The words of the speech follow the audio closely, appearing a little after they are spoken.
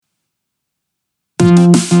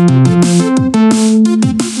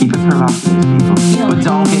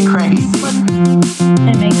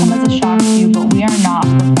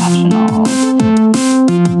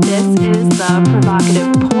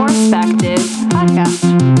podcast.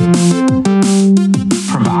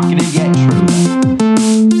 Provocative yet true.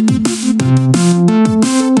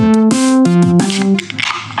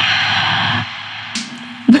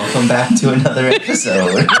 Welcome back to another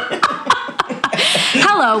episode.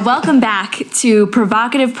 Hello, welcome back to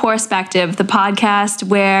Provocative Perspective, the podcast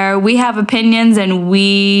where we have opinions and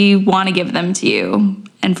we want to give them to you.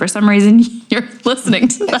 And for some reason, you're listening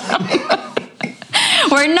to them.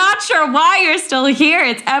 We're not sure why you're still here.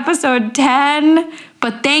 It's episode 10,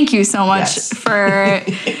 but thank you so much for...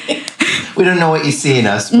 We don't know what you see in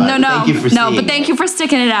us, but thank you for seeing but thank you for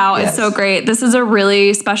sticking it out. Yes. It's so great. This is a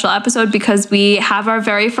really special episode because we have our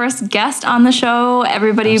very first guest on the show.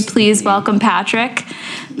 Everybody, please welcome Patrick.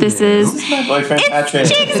 This is my boyfriend, Patrick.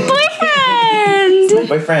 Jake's boyfriend. My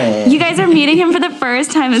boyfriend. You guys are meeting him for the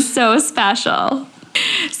first time. It's so special.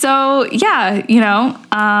 So, yeah,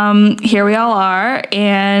 here we all are.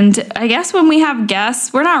 And I guess when we have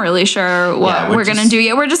guests, we're not really sure what we're going to do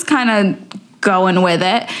yet. We're just kind of going with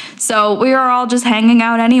it. So we were all just hanging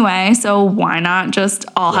out anyway. So why not just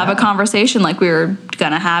all have a conversation like we were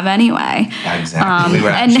going to have anyway? Yeah, exactly. We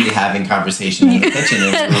were actually having conversation in the kitchen. And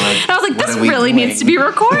we were like, I was like, this really needs to be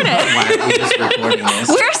recorded. Why are we just recording this?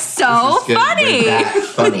 We're so funny.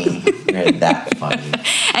 We're that funny.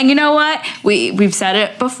 And you know what? We've said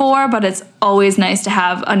it before, but it's always nice to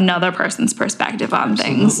have another person's perspective on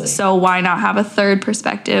things. So why not have a third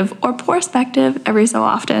perspective or perspective every so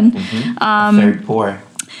often? Mm-hmm. Third pour.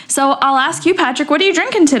 So I'll ask you, Patrick, what are you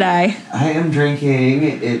drinking today? I am drinking,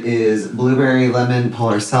 it is blueberry lemon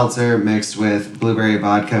polar seltzer mixed with blueberry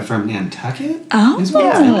vodka from Nantucket. Oh.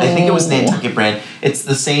 Yeah, I think it was Nantucket brand. It's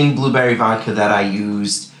the same blueberry vodka that I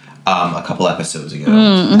used a couple episodes ago.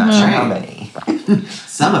 Not sure how many.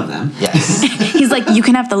 Some of them. Yes. He's like, you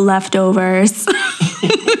can have the leftovers.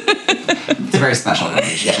 It's a very special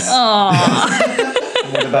relationship. Yes. Aww.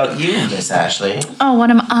 What about you, Miss Ashley? Oh, what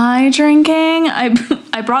am I drinking?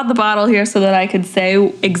 I brought the bottle here so that I could say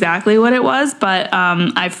exactly what it was, but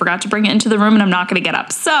I forgot to bring it into the room and I'm not going to get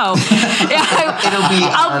up. So It'll be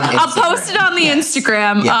I'll post it on the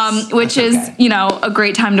Instagram, which is, okay. A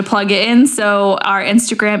great time to plug it in. So our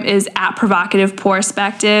Instagram is @Provocative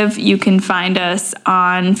Perspective. You can find us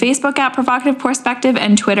on Facebook @Provocative Perspective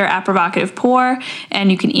and Twitter @Provocative Pour.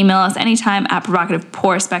 And you can email us anytime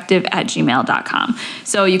 @ProvocativePerspective@gmail.com.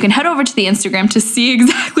 So you can head over to the Instagram to see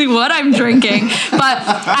exactly what I'm drinking. But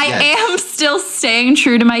I am still staying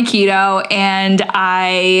true to my keto, and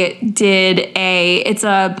I did it's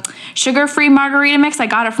a sugar-free margarita mix. I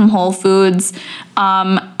got it from Whole Foods.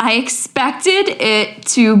 I expected it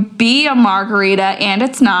to be a margarita, and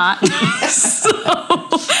it's not. So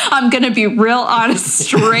I'm going to be real honest,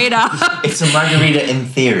 straight up. It's a margarita in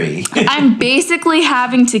theory. I'm basically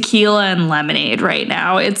having tequila and lemonade right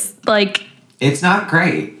now. It's like... It's not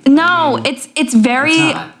great. No, it's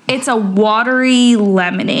a watery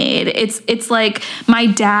lemonade. It's like my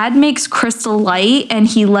dad makes Crystal Light and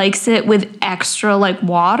he likes it with extra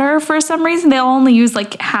water for some reason. They'll only use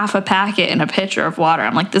half a packet in a pitcher of water.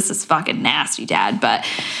 I'm like, this is fucking nasty, Dad, but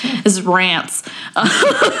this is rants. But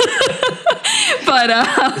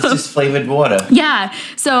it's just flavored water. Yeah.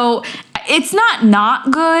 So it's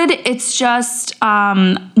not good. It's just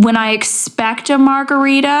when I expect a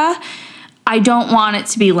margarita, I don't want it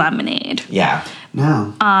to be lemonade. Yeah.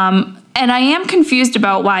 No. And I am confused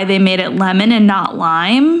about why they made it lemon and not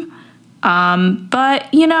lime.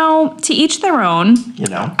 But, to each their own.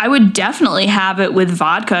 I would definitely have it with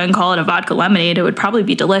vodka and call it a vodka lemonade. It would probably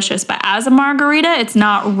be delicious. But as a margarita, it's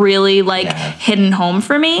not really, hidden home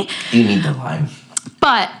for me. You need the lime.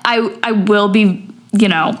 But I will be...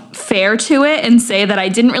 fair to it and say that I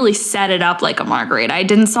didn't really set it up like a margarita. I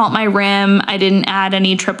didn't salt my rim. I didn't add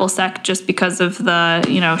any triple sec just because of the,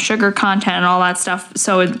 sugar content and all that stuff.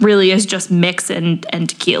 So it really is just mix and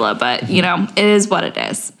tequila. But, it is what it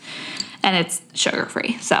is. And it's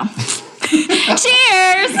sugar-free. So,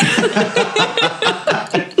 cheers!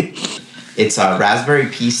 It's raspberry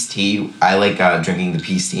peace tea. I like drinking the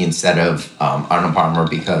peace tea instead of Arnold Palmer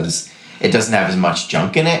because it doesn't have as much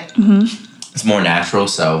junk in it. Mm-hmm. It's more natural,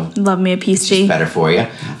 so... Love me a peace tea. It's better for you.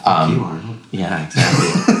 Fuck you, Arnold. Yeah, exactly.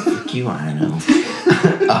 Fuck you, Arnold.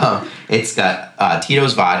 It's got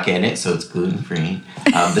Tito's vodka in it, so it's gluten-free.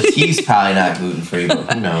 The tea's probably not gluten-free,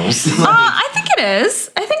 but who knows? I think it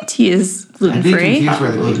is. I think tea is gluten-free. I'd be confused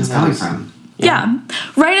where the gluten's coming from. Yeah.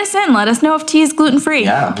 Write us in. Let us know if tea is gluten-free.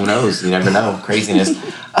 Yeah, who knows? You never know. Craziness.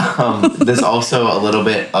 There's also a little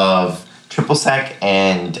bit of triple sec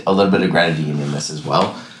and a little bit of grenadine in this as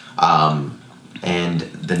well. And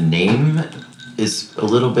the name is a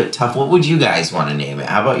little bit tough. What would you guys want to name it?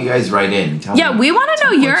 How about you guys write in? We want to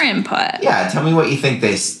know your input. Yeah, tell me what you think.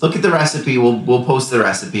 Look at the recipe. We'll post the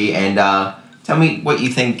recipe and tell me what you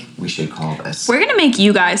think we should call this. We're gonna make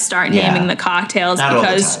you guys start naming the cocktails Not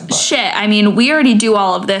because all the time, shit. I mean, we already do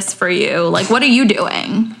all of this for you. Like, what are you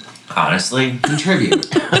doing? Honestly, Contribute.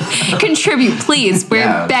 Contribute, please.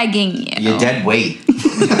 We're begging you. You're dead weight.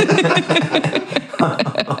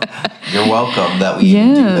 You're welcome that we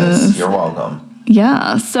do this. You're welcome.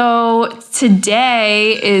 Yeah, so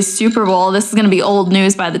today is Super Bowl. This is going to be old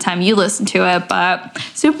news by the time you listen to it, but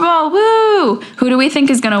Super Bowl, woo! Who do we think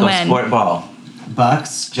is going to win? Sport ball.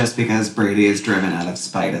 Bucks, just because Brady is driven out of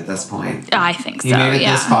spite at this point. I think so, He made it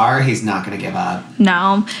this far, he's not going to give up.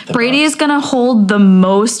 No. Brady is going to hold the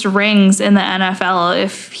most rings in the NFL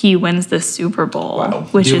if he wins the Super Bowl,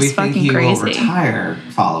 which is fucking crazy. Do we think he will retire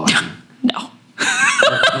following? No.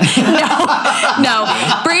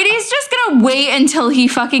 No. Brady's just gonna wait until he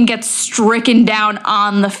fucking gets stricken down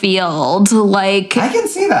on the field. Like, I can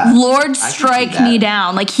see that. Lord, strike me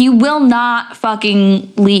down. Like, he will not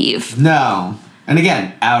fucking leave. No. And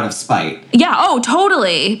again, out of spite. Yeah, oh,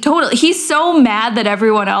 totally. He's so mad that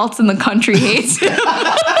everyone else in the country hates him.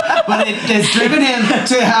 But it has driven him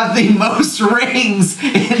to have the most rings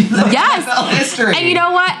in the NFL history. And you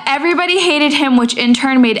know what? Everybody hated him, which in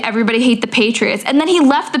turn made everybody hate the Patriots. And then he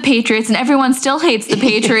left the Patriots, and everyone still hates the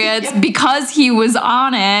Patriots because he was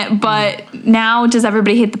on it. But now, does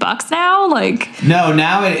everybody hate the Bucks now? Like, no,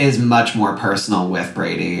 now it is much more personal with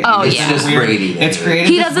Brady. Oh, it's just Brady. It's created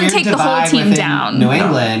he this doesn't weird take the whole divide team within down. New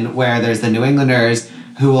England, where there's the New Englanders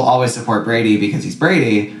who will always support Brady because he's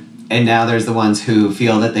Brady, and now there's the ones who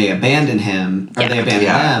feel that they abandoned him, or they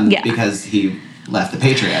abandoned them because he left the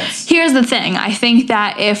Patriots. Here's the thing. I think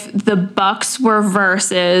that if the Bucks were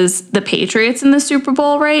versus the Patriots in the Super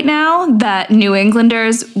Bowl right now, that New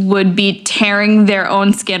Englanders would be tearing their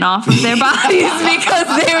own skin off of their bodies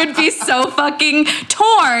because they would be so fucking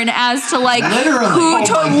torn as to like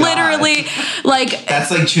literally like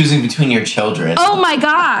that's like choosing between your children. Oh my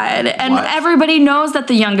god. And everybody knows that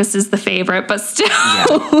the youngest is the favorite, but still.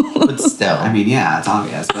 But still. I mean, yeah, it's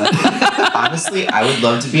obvious, but honestly, I would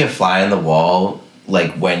love to be a fly on the wall.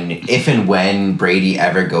 Like if and when Brady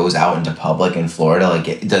ever goes out into public in Florida,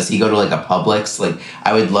 like does he go to like a Publix? Like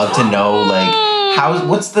I would love to know like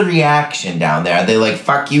what's the reaction down there? Are they like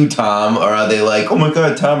fuck you, Tom, or are they like oh my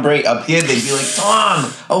god, Tom Brady? Up here they'd be like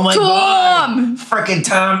Tom, oh my god, freaking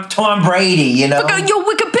Tom Brady, you know? Look at your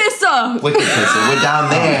wicked pisser. Wicked pisser. We're down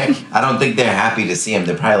there. I don't think they're happy to see him.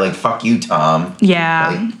 They're probably like fuck you, Tom.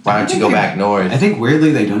 Yeah. Like, why don't you go back north? I think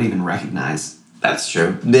weirdly they don't even recognize. That's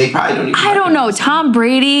true. They probably don't even. I don't know. Tom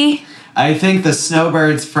Brady. I think the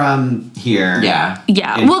snowbirds from here. Yeah.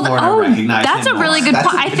 Well, recognize that's a really good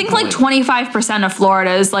point. I think like 25% of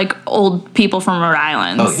Florida is like old people from Rhode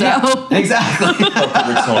Island. Oh, yeah. So. Exactly.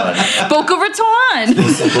 Boca Raton.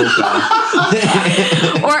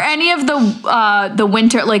 Or any of the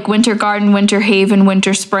winter, like Winter Garden, Winter Haven,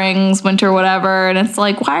 Winter Springs, Winter whatever. And it's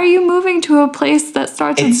like, why are you moving to a place that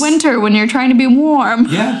starts with winter when you're trying to be warm?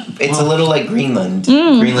 Yeah. It's a little like Greenland.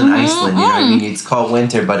 Greenland, Iceland. You know what I mean? It's called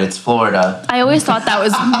winter, but it's Florida. I always thought that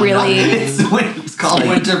was really... it's called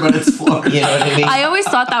winter, but it's Florida. You know what I mean? I always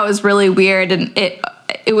thought that was really weird, and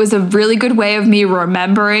it was a really good way of me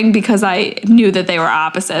remembering because I knew that they were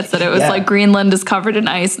opposites. That it was like Greenland is covered in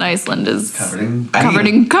ice and Iceland is covered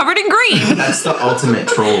in green. That's the ultimate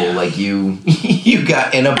troll. Like you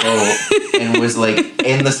got in a boat and was like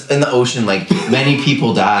in the ocean. Like many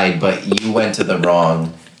people died, but you went to the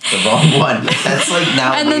wrong one. That's like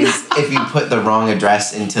nowadays if you put the wrong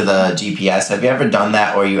address into the GPS. Have you ever done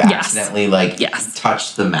that, or you accidentally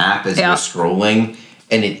touched the map as you're scrolling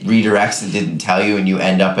and it redirects and didn't tell you, and you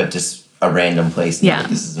end up at just a random place? And you're like,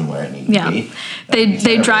 this isn't where it needs to be.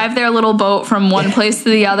 They drive their little boat from one place to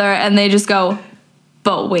the other, and they just go,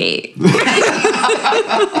 but wait.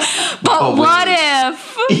 But what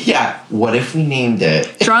if? Yeah, what if we named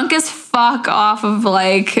it? Drunk as fuck off of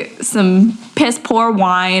like some piss poor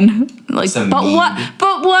wine. Like, but what?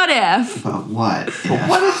 But what if? But what? But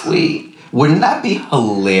what if we? Wouldn't that be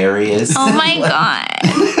hilarious? Oh my god.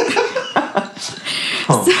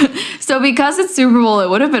 So because it's Super Bowl, it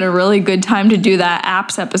would have been a really good time to do that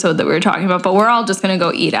apps episode that we were talking about, but we're all just going to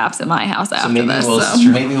go eat apps at my house after this.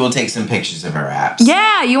 Maybe we'll take some pictures of our apps.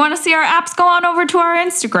 Yeah, you want to see our apps? Go on over to our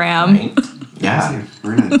Instagram. Right? Yeah.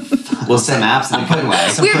 We're going to we'll send apps in a good way.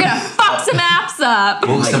 We're going to fuck some apps up.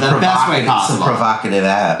 Well, like the best way possible. Some provocative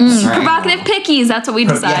apps. Right. Provocative pickies, that's what we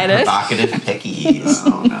decided. Yeah, provocative pickies.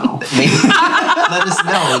 Oh, no. Let us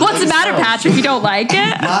know. What's the matter, Patrick? You don't like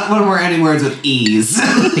it? Not when we're ending words with E's.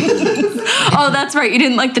 Oh, that's right. You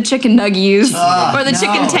didn't like the chicken nuggies or the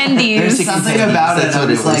chicken tendies. There's something about it. That's what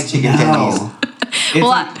it was, like chicken tendies. It's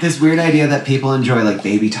like this weird idea that people enjoy like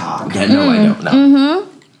baby talk. Yeah, no, I don't know. Mm-hmm.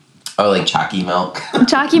 Oh, like chalky milk.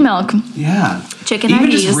 Chalky milk. Yeah. Chicken Even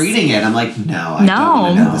nuggies. just reading it, I'm like, no, I don't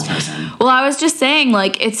want to know this person. Well, I was just saying,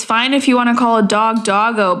 like, it's fine if you want to call a dog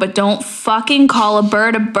doggo, but don't fucking call a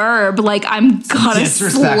bird a burb. Like, I'm gonna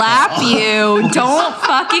slap you. Don't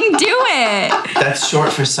fucking do it. That's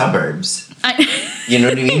short for suburbs. You know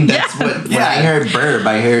what I mean? That's when I heard burb,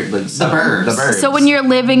 I heard like the burbs. The burbs. So when you're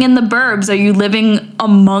living in the burbs, are you living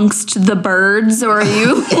amongst the birds or are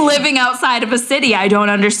you living outside of a city? I don't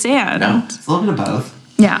understand. No. It's a little bit of both.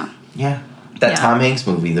 Yeah. Yeah. That Tom Hanks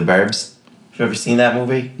movie, The Burbs. Have you ever seen that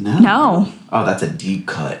movie? No. Oh, that's a deep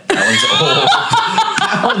cut.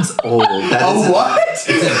 That one's old. That one's old. What? It's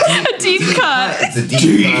a deep cut. It's a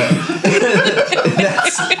deep cut.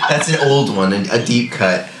 That's an old one, a deep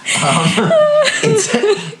cut.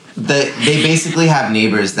 They basically have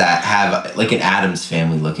neighbors that have like an Addams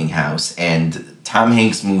Family looking house, and Tom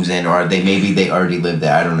Hanks moves in, or they already live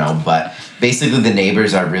there. I don't know, but basically the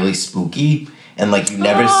neighbors are really spooky, and like you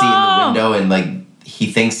never see in the window, and like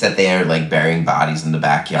he thinks that they are like burying bodies in the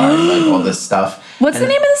backyard, and like all this stuff. What's the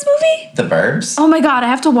name of this movie? The Burbs. Oh my god, I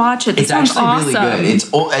have to watch it. This It's actually awesome. really good.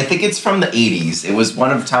 It's old. I think it's from the 80s. It was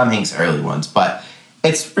one of Tom Hanks' early ones, but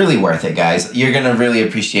it's really worth it, guys. You're gonna really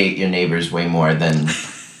appreciate your neighbors way more than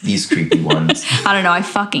these creepy ones. I don't know. I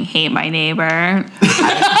fucking hate my neighbor.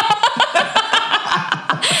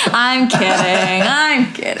 I'm kidding.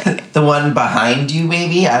 The one behind you,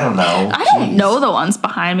 maybe? I don't know. I don't know the ones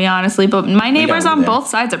behind me, honestly, but my neighbors on both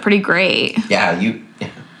sides are pretty great. Yeah, You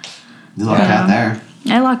lucked out there.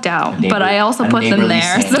 I lucked out, but I also put them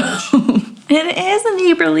there. So it is a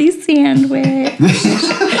neighborly sandwich.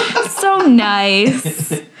 So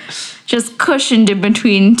nice. Just cushioned in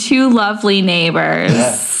between two lovely neighbors.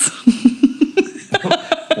 Yeah.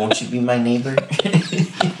 Won't you be my neighbor?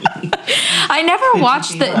 I never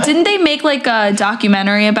watched the. Didn't they make like a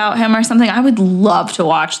documentary about him or something? I would love to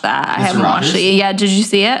watch that. I haven't watched it. Yeah, did you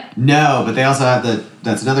see it? No, but they also have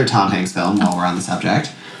that's another Tom Hanks film while we're on the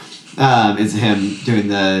subject. Is him doing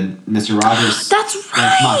the Mr. Rogers. That's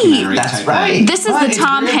right. Mockumentary That's type right. thing. This is the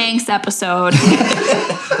Tom Hanks episode.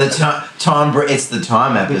 It's the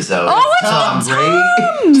Tom episode. Oh, it's Tom Brady.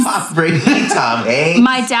 Tom Brady. Tom Hanks.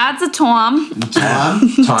 My dad's a Tom. Tom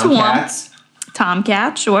Cats.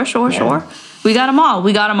 Tomcat. Sure. We got them all.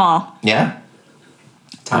 Yeah.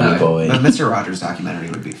 Tommy Boy. The Mr. Rogers documentary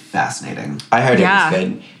would be fascinating. I heard it was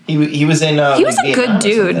good. He was in. He was a good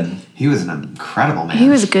dude. He was an incredible man. He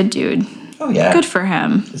was a good dude. Oh yeah. Good for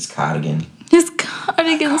him. His cardigan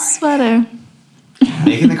sweater.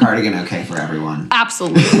 Making the cardigan okay for everyone.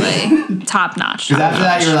 Absolutely. Top notch. Because after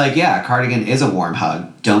that, you're like, yeah, cardigan is a warm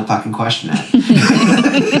hug. Don't fucking question it.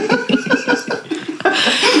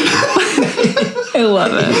 I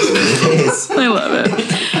love it. It is. I love it.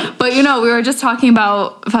 But we were just talking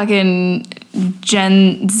about fucking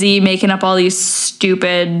Gen Z making up all these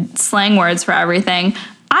stupid slang words for everything.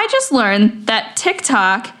 I just learned that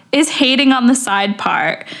TikTok is hating on the side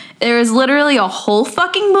part. There is literally a whole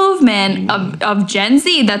fucking movement of Gen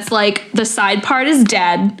Z that's like, the side part is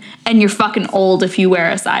dead and you're fucking old if you wear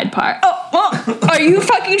a side part. Oh, are you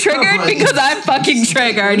fucking triggered? Because I'm fucking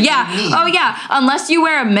triggered. Yeah. Oh yeah. Unless you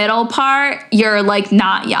wear a middle part, you're like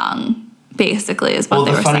not young. Basically, is what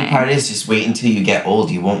they were saying. Well, the funny part is, just wait until you get old.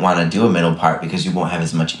 You won't want to do a middle part because you won't have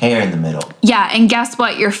as much hair in the middle. Yeah, and guess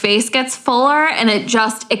what? Your face gets fuller, and it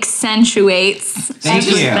just accentuates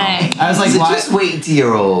everything. I was like, why? Just wait until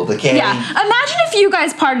you're old, okay? Yeah. Imagine if you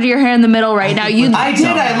guys parted your hair in the middle right now. I did.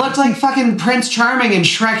 I looked like fucking Prince Charming in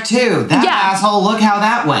Shrek 2. That asshole. Look how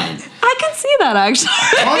that went. I can see that actually.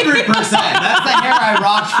 100%. That's the hair I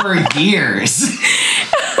rocked for years.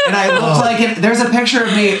 And I looked like it. There's a picture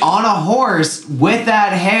of me on a horse with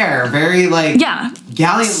that hair, very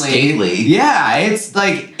gallantly. Stately. Yeah, it's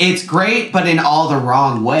great, but in all the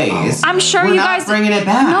wrong ways. I'm sure We're you not guys bringing it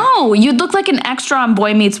back. No, you'd look like an extra on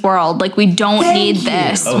Boy Meets World. Like we don't need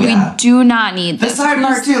this. Oh, yeah. We do not need this. The side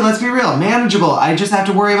part too. Let's be real, manageable. I just have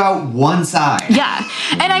to worry about one side. Yeah,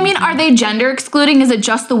 and I mean, are they gender excluding? Is it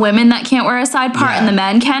just the women that can't wear a side part and the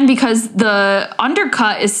men can? Because the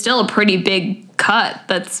undercut is still a pretty big cut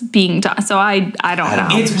that's being done. So I don't know.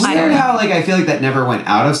 It's weird how I feel like that never went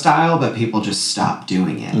out of style, but people just stopped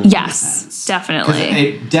doing it. Yes, definitely.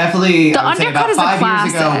 It definitely, the I would say undercut about is 5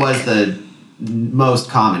 years ago was the most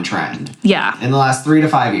common trend. Yeah. In the last 3 to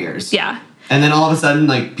 5 years. Yeah. And then all of a sudden,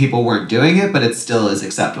 like, people weren't doing it, but it still is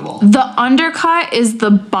acceptable. The undercut is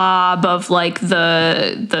the bob of, like,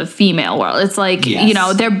 the female world. It's like, you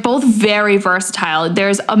know, they're both very versatile.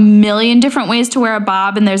 There's a million different ways to wear a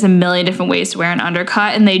bob, and there's a million different ways to wear an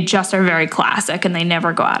undercut, and they just are very classic, and they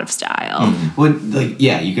never go out of style. Well, like,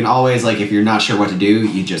 yeah, you can always, like, if you're not sure what to do,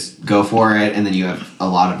 you just go for it, and then you have a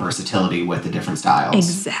lot of versatility with the different styles.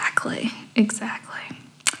 Exactly.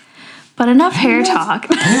 But enough hair talk.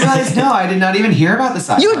 I didn't realize, I did not even hear about the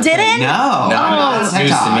side. You didn't? No. That's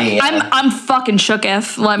news to me. I'm fucking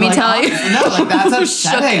shooketh, let me tell you. No, like, that's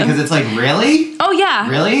upsetting, because it's like, really? Oh, yeah.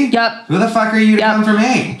 Really? Yep. Who the fuck are you to come for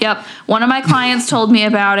me? Yep. One of my clients told me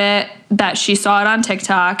about it, that she saw it on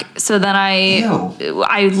TikTok. So then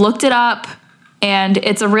I looked it up, and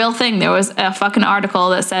it's a real thing. There was a fucking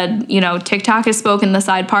article that said, you know, TikTok has spoken, the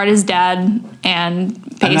side part is dead, and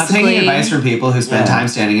basically... I'm not taking advice from people who spend time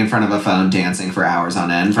standing in front of a phone dancing for hours on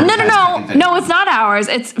end. No, it's not hours.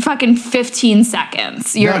 It's fucking 15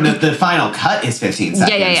 seconds. No, the final cut is 15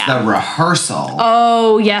 seconds. Yeah. The rehearsal.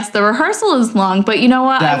 Oh, yes, the rehearsal is long, but you know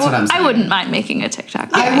what? That's what I'm saying. I wouldn't mind making a TikTok.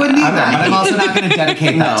 I wouldn't either, but I'm also not going to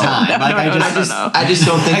dedicate that time. I just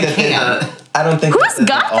don't think that... I don't think who's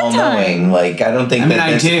got the all knowing. Like, I don't think.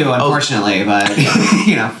 I do, unfortunately, but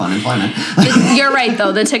you know, fun employment. You're right,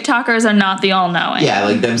 though. The TikTokers are not the all-knowing. Yeah,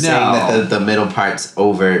 like them saying that the middle part's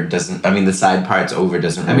over doesn't. I mean, the side part's over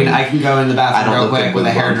doesn't. Really, I can go in the bathroom real quick with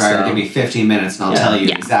a hairdryer. Give me 15 minutes, and I'll tell you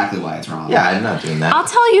exactly why it's wrong. Yeah, I'm not doing that. I'll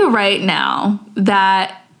tell you right now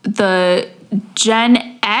that the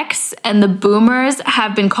Gen X and the boomers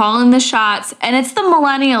have been calling the shots, and it's the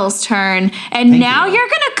millennials' turn. And now you're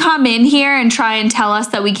gonna come in here and try and tell us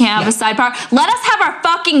that we can't have a side part. Let us have our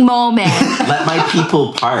fucking moment. Let my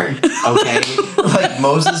people part, okay? Like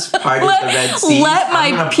Moses parted the Red Sea. Let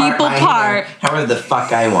my people part. However the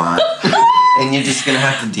fuck I want. And you're just gonna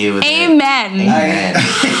have to deal with it. Amen.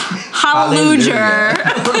 Hallelujah.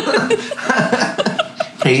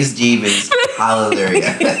 Praise Jesus.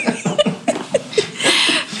 Hallelujah.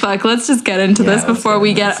 Fuck, let's just get into this before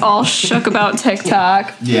we get all shook about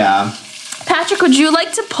TikTok. Yeah. Patrick, would you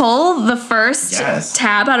like to pull the first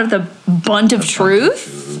tab out of the bunt of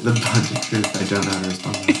truth? The bunt of truth. I don't know how to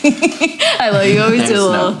respond. I love you. Always do a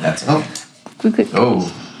little. That's only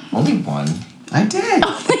one. I did.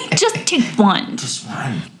 Just take one. Just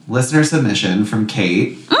one. Listener submission from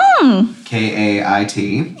Kate.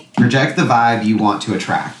 Kait. Project the vibe you want to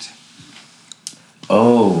attract.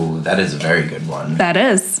 Oh, that is a very good one. That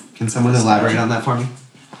is. Can someone elaborate on that for me?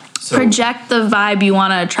 So, project the vibe you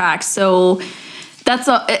want to attract. So that's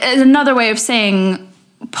another way of saying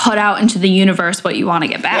put out into the universe what you want to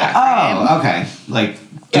get back. Yeah. Oh, okay. Like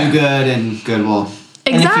do good and good will.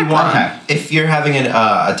 Exactly. And if you're having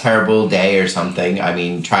a terrible day or something, I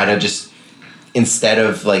mean, try to just, instead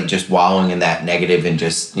of like just wallowing in that negative and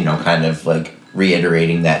just, you know, kind of like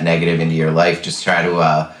reiterating that negative into your life, just try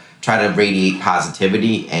to radiate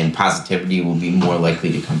positivity, and positivity will be more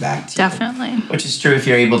likely to come back to you. Definitely. Which is true if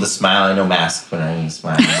you're able to smile. I know masks when I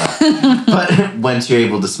smile, but once you're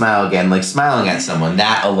able to smile again, like smiling at someone,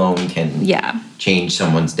 that alone can change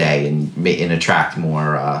someone's day and attract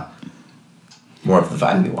more of the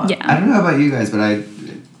vibe you want. Yeah. I don't know about you guys, but I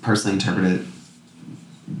personally interpret it.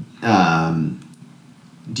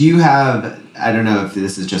 Do you have, I don't know if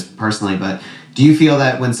this is just personally, but do you feel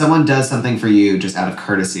that when someone does something for you just out of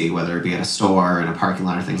courtesy, whether it be at a store, in a parking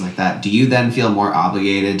lot, or things like that, do you then feel more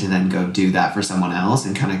obligated to then go do that for someone else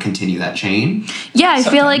and kind of continue that chain? Yeah, I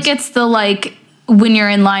feel like it's the when you're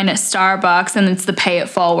in line at Starbucks and it's the pay it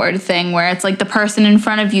forward thing where it's like the person in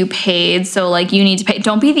front of you paid, so like you need to pay.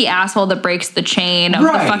 Don't be the asshole that breaks the chain of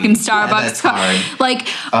the fucking Starbucks car. Like,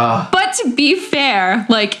 but to be fair,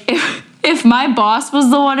 like if my boss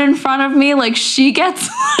was the one in front of me, like she gets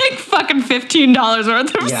like fucking $15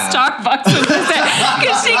 worth of Starbucks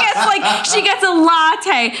because she gets a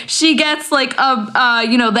latte, she gets like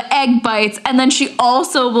the egg bites, and then she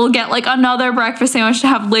also will get like another breakfast sandwich to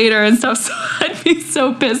have later and stuff. So I'd be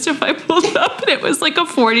so pissed if I pulled up and it was like a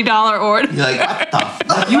 $40 order. You're like, what the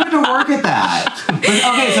fuck? You had to work at that.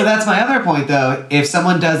 Okay, so that's my other point though. If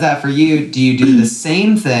someone does that for you, do you do the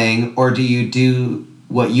same thing, or do you do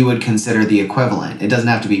what you would consider the equivalent? It doesn't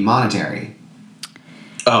have to be monetary.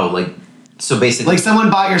 Oh, like, so basically... Like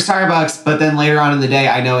someone bought your Starbucks, but then later on in the day,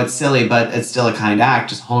 I know it's silly, but it's still a kind act,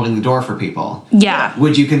 just holding the door for people. Yeah.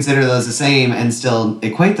 Would you consider those the same and still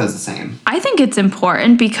equate those the same? I think it's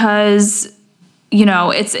important because, you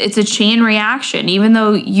know, it's a chain reaction. Even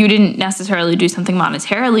though you didn't necessarily do something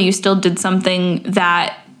monetarily, you still did something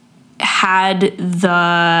that had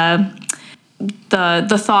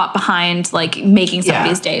the thought behind like making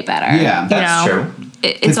somebody's day better. Yeah, that's true.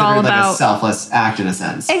 it's all about like a selfless act in a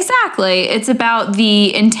sense. Exactly. It's about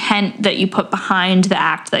the intent that you put behind the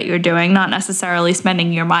act that you're doing, not necessarily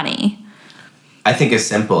spending your money. I think a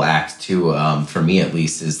simple act too, for me at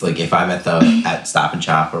least, is like if I'm at Stop and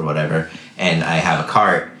Shop or whatever, and I have a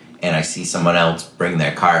cart and I see someone else bring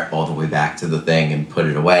their cart all the way back to the thing and put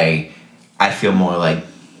it away, I feel more like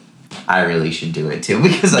I really should do it too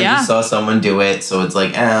because I just saw someone do it. So it's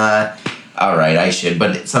like, all right, I should.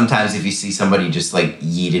 But sometimes if you see somebody just like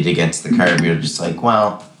yeet it against the curb, you're just like,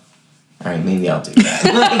 well, all right, maybe I'll do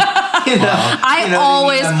that. I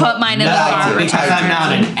always put mine in the garbage. Because I'm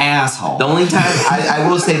not an asshole. The only time, I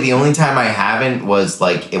will say the only time I haven't was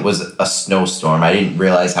like, it was a snowstorm. I didn't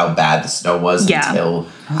realize how bad the snow was until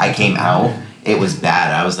I came out. It was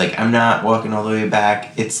bad. I was like, I'm not walking all the way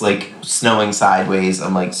back. It's like snowing sideways.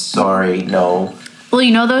 I'm like, sorry, no. Well,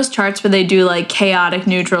 you know those charts where they do like chaotic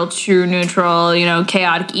neutral, true neutral,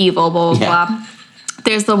 chaotic evil, blah, blah, blah.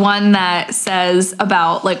 There's the one that says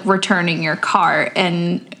about like returning your cart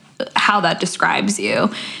and how that describes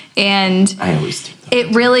you. And I always do that.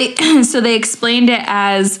 It really, so they explained it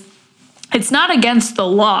as it's not against the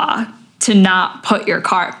law to not put your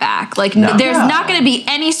cart back. Like there's not going to be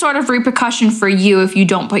any sort of repercussion for you if you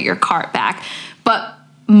don't put your cart back. But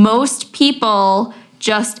most people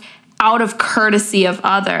just out of courtesy of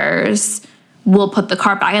others will put the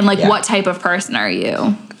cart back. And like, what type of person are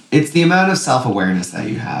you? It's the amount of self-awareness that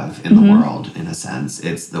you have in the world, in a sense.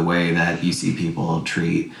 It's the way that you see people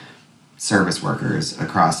treat service workers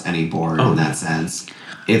across any board in that sense.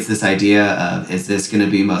 It's this idea of, is this going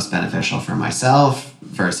to be most beneficial for myself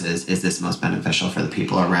versus is this most beneficial for the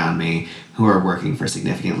people around me who are working for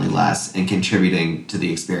significantly less and contributing to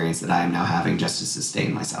the experience that I am now having just to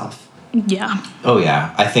sustain myself? Yeah. Oh,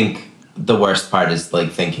 yeah. I think the worst part is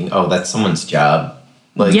like thinking, oh, that's someone's job.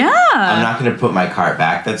 Like, I'm not going to put my cart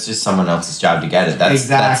back. That's just someone else's job to get it. That's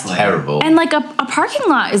terrible. And like a parking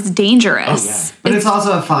lot is dangerous. Oh, yeah. But it's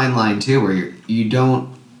also a fine line too, where you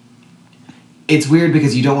don't. It's weird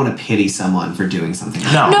because you don't want to pity someone for doing something.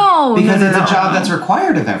 No, because it's a job that's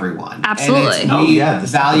required of everyone. Absolutely. And we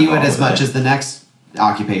value it as much as the next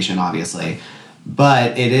occupation, obviously.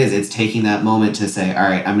 But it's taking that moment to say, all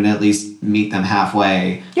right, I'm going to at least meet them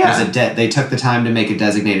halfway. Yeah. They took the time to make a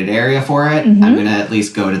designated area for it. I'm going to at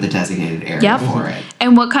least go to the designated area for it.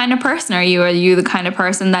 And what kind of person are you? Are you the kind of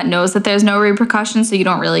person that knows that there's no repercussions so you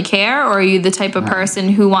don't really care? Or are you the type of person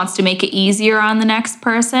who wants to make it easier on the next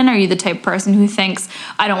person? Are you the type of person who thinks,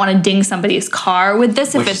 I don't want to ding somebody's car with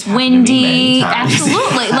this if it's windy?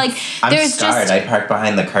 Absolutely. Like, I'm scarred. I park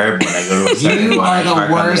behind the curb when I go to a certain You are the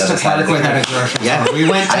worst to park with at a grocery store. Yeah. We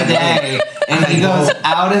went today, and he goes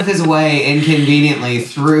out of his way inconveniently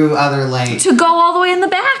through other lanes. To go all the way in the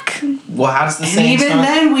back. Well, how does the And saying even start?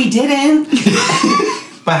 then, we didn't.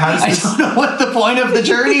 But how does I don't know what the point of the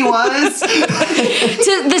journey was.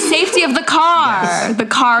 To the safety of the car. Yes. The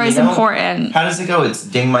car is important. How does it go? It's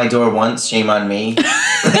ding my door once, shame on me.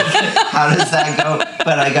 How does that go?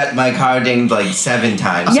 But I got my car dinged like 7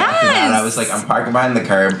 times. Yes. After that, I was like, I'm parking behind the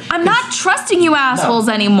curb. I'm not trusting you assholes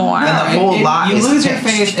anymore. And the whole lot you is lose your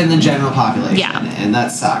pitched. faith in the general population. Yeah. And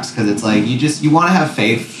that sucks because it's like you want to have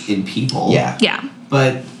faith in people. Yeah. Yeah.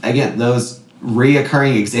 But again, those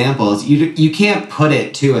reoccurring examples, you can't put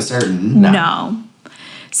it to a certain No.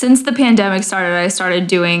 Since the pandemic started, I started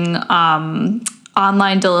doing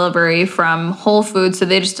online delivery from Whole Foods, so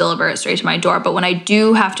they just deliver it straight to my door. But when I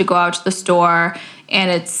do have to go out to the store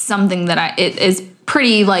and it's something that it is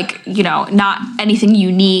pretty like, not anything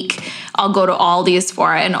unique, I'll go to Aldi's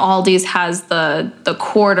for it. And Aldi's has the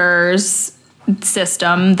quarters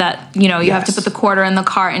system that you have to put the quarter in the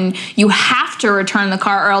cart and you have to return the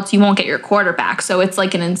cart or else you won't get your quarter back. So it's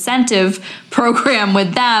like an incentive program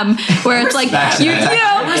with them where it's like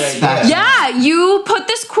you put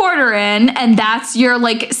this quarter in and that's your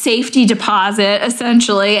like safety deposit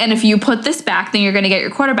essentially, and if you put this back then you're going to get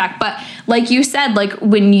your quarter back. But like you said, like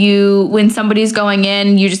when somebody's going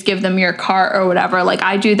in, you just give them your cart or whatever. Like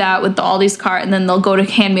I do that with the Aldi's cart and then they'll go to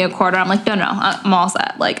hand me a quarter. I'm like, no, I'm all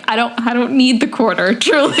set. Like I don't need the quarter,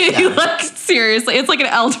 truly. Like seriously, it's like an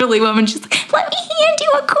elderly woman. She's like, let me hand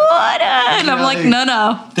you a quarter, and I'm like,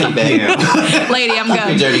 no, Thank you. lady, I'm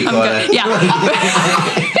good. Your dirty quarter. Good.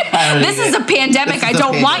 Yeah. This is a pandemic. I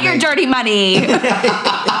don't want your dirty money.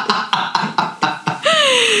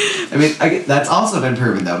 I mean, that's also been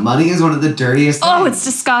proven though. Money is one of the dirtiest things. Oh, it's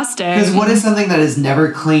disgusting. Because what is something that is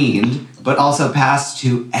never cleaned but also passed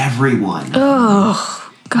to everyone?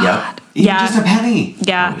 Oh God. Yep. Even just a penny.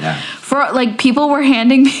 Yeah. Oh, yeah. For like people were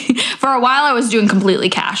handing me for a while I was doing completely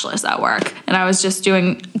cashless at work and I was just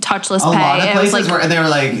doing touchless pay. A lot of places like, were, and they were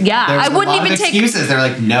like, yeah, I wouldn't even take excuses. They were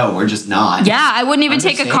like, no, we're just not. Yeah, I wouldn't even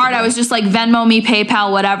take a card. I was just like Venmo me,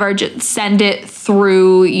 PayPal, whatever. Just send it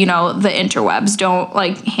through, you know, the interwebs. Don't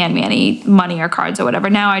like hand me any money or cards or whatever.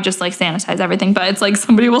 Now I just like sanitize everything, but it's like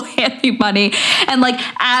somebody will hand me money and like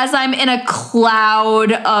as I'm in a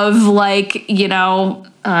cloud of like, you know,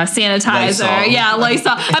 sanitizer. Lysol. Yeah,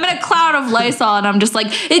 Lysol. I'm in a cloud of Lysol and I'm just like,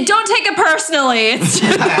 don't take it personally. It's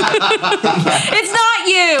it's not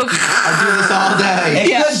you. I do this all day.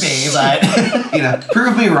 It could be, but, you know,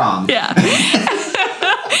 prove me wrong. Yeah.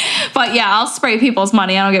 But yeah, I'll spray people's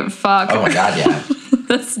money. I don't give a fuck. Oh my God, yeah.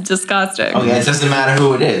 That's disgusting. Oh yeah, it doesn't matter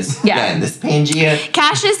who it is. Yeah. Again, this Pangea.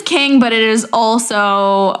 Cash is king, but it is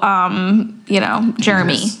also, you know,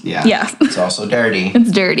 germy. Yeah. Yeah. It's also dirty.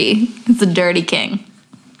 It's dirty. It's a dirty king.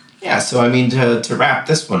 Yeah, so I mean, to wrap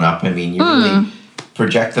this one up, I mean, you really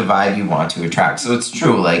project the vibe you want to attract. So it's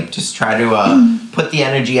true, like, just try to put the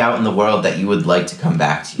energy out in the world that you would like to come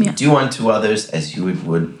back to you. Yeah. Do unto others as you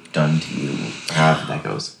would done to you. However that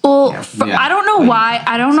goes. Well, Yeah. I don't know why.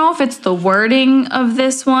 I don't know if it's the wording of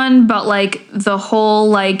this one, but like the whole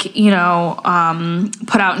like, you know,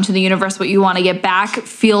 put out into the universe what you want to get back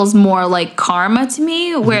feels more like karma to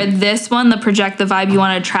me, where this one, the project the vibe you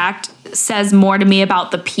want to attract, says more to me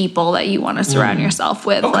about the people that you want to surround yourself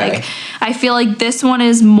with. Okay. Like, I feel like this one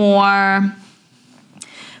is more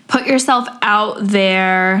put yourself out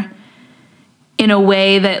there in a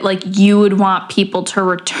way that like you would want people to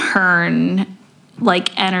return like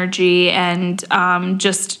energy and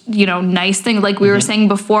just, you know, nice things like we were saying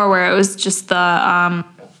before, where it was just the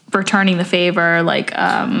returning the favor, like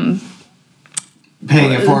paying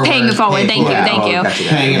it forward. Thank you. Gotcha.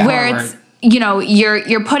 Paying it Where forward. it's, you know,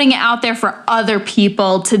 you're putting it out there for other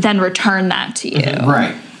people to then return that to you.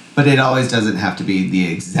 Right. But it always doesn't have to be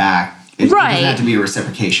the exact. It Right. doesn't have to be a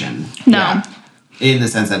reciprocation. No. Yeah. In the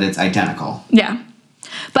sense that it's identical. Yeah.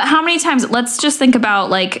 But how many times, let's just think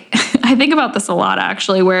about like, I think about this a lot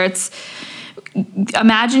actually, where it's,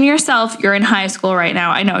 imagine yourself, you're in high school right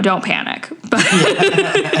now. I know, don't panic. But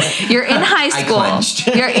you're in high school. I clenched.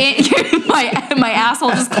 My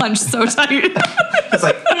asshole just clenched so tight. It's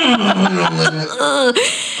like,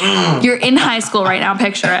 You're in high school right now,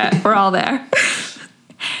 picture it. We're all there.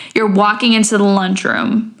 You're walking into the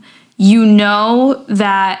lunchroom. You know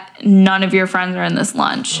that none of your friends are in this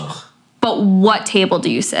lunch. But what table do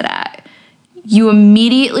you sit at? You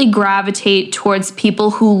immediately gravitate towards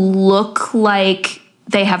people who look like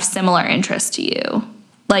they have similar interests to you.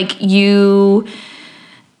 Like you,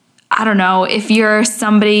 I don't know, if you're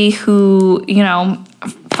somebody who, you know,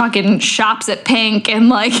 fucking shops at Pink and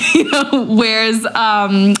like, you know, wears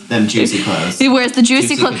Them juicy clothes. he wears the juicy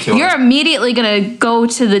Juicy clothes. couture. You're immediately gonna go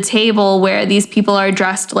to the table where these people are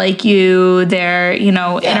dressed like you. They're, you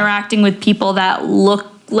know, interacting with people that look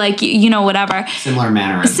like you know, whatever. Similar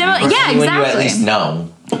mannerisms. Yeah, when you at exactly. least know.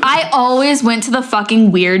 I always went to the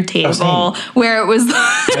fucking weird table where it was.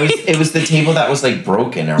 It was the table that was like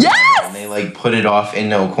broken. Or Yes! And they like put it off in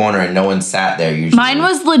no corner and no one sat there usually. Mine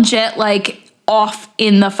was legit like off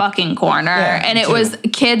in the fucking corner, Yeah, and me it too. was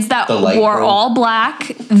kids that The light wore broke. all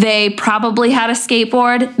black. They probably had a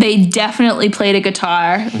skateboard. They definitely played a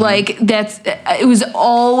guitar. Mm-hmm. Like it was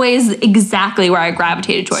always exactly where I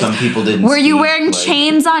gravitated towards. Some people didn't. Were you speak, wearing like-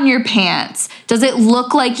 chains on your pants? Does it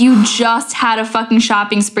look like you just had a fucking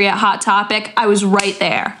shopping spree at Hot Topic? I was right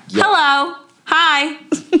there. Yep. Hello. Hi.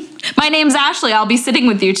 My name's Ashley. I'll be sitting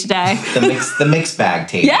with you today. The mix bag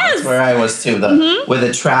table. Yes! That's where I was too. With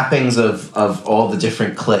the trappings of all the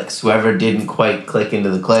different clicks. Whoever didn't quite click into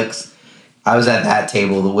the clicks, I was at that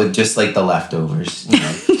table with just like the leftovers. You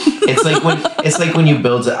know? it's like when you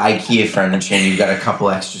build an IKEA furniture and you've got a couple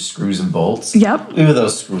extra screws and bolts. Yep. We were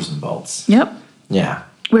those screws and bolts. Yep. Yeah.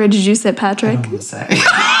 Where did you sit, Patrick? I'm gonna say.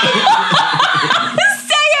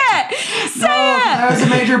 Say it! Say I it! was a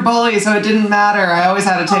major bully, so it didn't matter. I always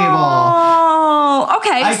had a table. Oh,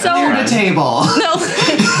 okay. I cleared a table.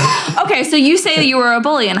 No. Okay, so you say that you were a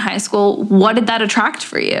bully in high school. What did that attract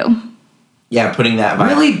for you? Yeah, putting that vibe.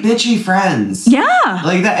 Really bitchy friends. Yeah.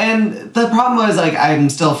 Like that, and the problem was like I'm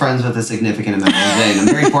still friends with a significant amount of them. I'm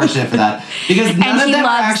very fortunate for that because none of he them are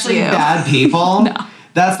loves actually you. bad people. No.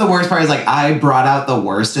 That's the worst part. Is like I brought out the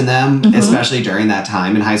worst in them, especially during that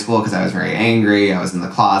time in high school because I was very angry. I was in the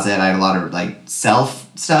closet. I had a lot of like self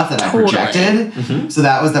stuff that I projected. So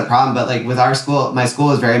that was the problem. But like with our school, my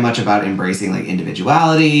school is very much about embracing like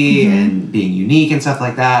individuality and being unique and stuff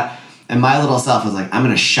like that. And my little self was like, I'm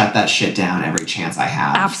gonna shut that shit down every chance I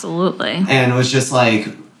have. Absolutely. And it was just like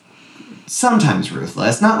sometimes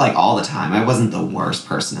ruthless. Not like all the time. I wasn't the worst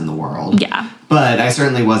person in the world. Yeah. But I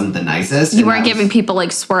certainly wasn't the nicest. You weren't giving people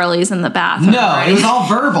like swirlies in the bathroom. No, right? It was all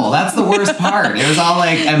verbal. That's the worst part. It was all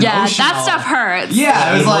like emotional. Yeah, that stuff hurts.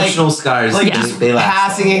 Yeah, it was like emotional scars. Like just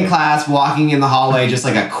passing in class, walking in the hallway, just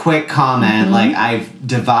like a quick comment. Mm-hmm. Like, I've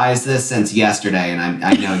devised this since yesterday, and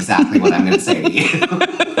I know exactly what I'm going to say to you.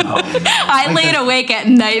 I laid awake at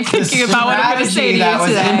night thinking about what I'm going to say to you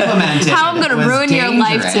today. How I'm going to ruin your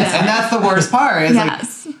life today. And that's the worst part.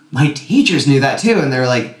 It's like, my teachers knew that too, and they were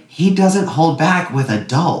like, he doesn't hold back with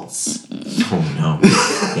adults. Oh no.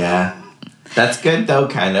 Yeah. That's good though,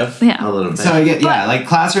 kind of. Yeah. A little bit. So like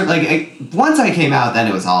classroom, once I came out, then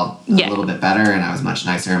it was all a little bit better, and I was much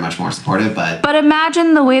nicer and much more supportive. But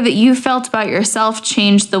imagine the way that you felt about yourself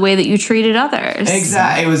changed the way that you treated others.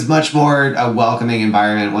 Exactly. It was much more a welcoming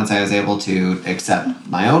environment once I was able to accept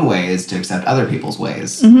my own ways, to accept other people's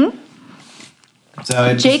ways. Mm-hmm.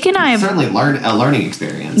 So Jake and I have certainly a learning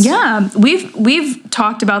experience. Yeah, we've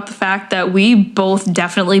talked about the fact that we both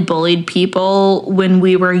definitely bullied people when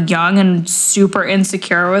we were young and super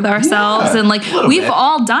insecure with ourselves, and like we've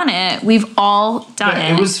all done it. We've all done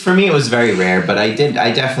it. It was, for me, it was very rare, but I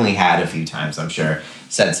definitely had a few times, I'm sure.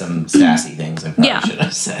 Said some sassy things I probably shouldn't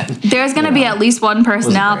have said. There's going to be at least one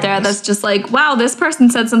person out there that's just like, wow, this person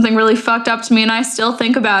said something really fucked up to me and I still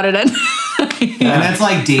think about it. And it's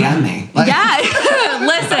like, DM me. Like,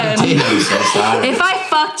 listen, if I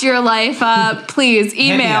fucked your life up, please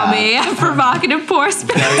email me at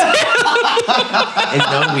provocativeporespace. And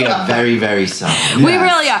no, we are very, very sorry. Yes. We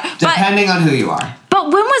really are. Depending on who you are. But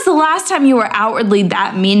when was the last time you were outwardly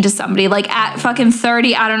that mean to somebody? Like at fucking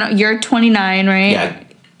 30, I don't know, you're 29, right? Yeah.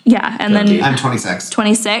 Yeah, and then... I'm 26.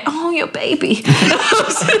 26? Oh, you baby.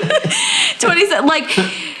 26. Like,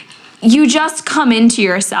 you just come into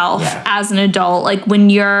yourself as an adult. Like, when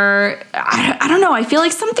you're... I don't know, I feel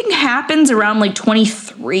like something happens around, like,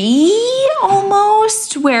 23,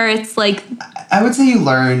 almost, where it's like... I would say you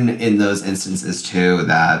learn in those instances, too,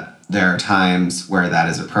 that there are times where that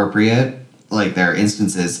is appropriate. Like, there are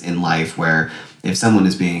instances in life where if someone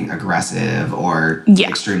is being aggressive or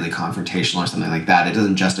extremely confrontational or something like that, it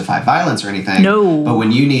doesn't justify violence or anything. No. But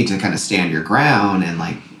when you need to kind of stand your ground and,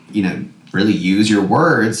 like, you know, really use your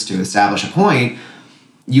words to establish a point,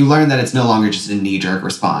 you learn that it's no longer just a knee-jerk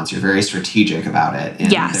response. You're very strategic about it.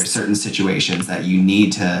 And there's certain situations that you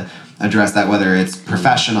need to address that, whether it's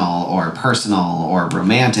professional or personal or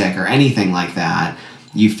romantic or anything like that.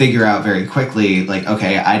 You figure out very quickly, like,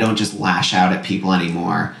 okay, I don't just lash out at people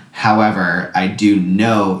anymore. However, I do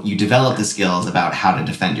know you develop the skills about how to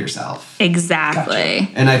defend yourself. Exactly.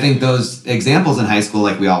 Gotcha. And I think those examples in high school,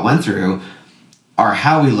 like we all went through, are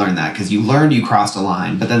how we learned that, because you learned you crossed a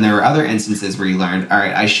line. But then there were other instances where you learned, all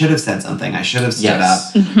right, I should have said something. I should have stood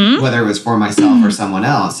up, whether it was for myself or someone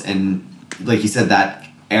else. And like you said, that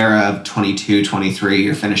era of 22, 23,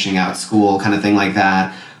 you're finishing out school kind of thing like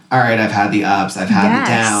that. All right, I've had the ups, I've had the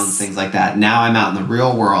downs, things like that. Now I'm out in the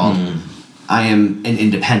real world. I am an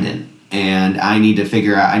independent, and I need to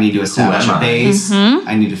figure out, I need to establish a base.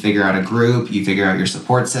 I need to figure out a group. You figure out your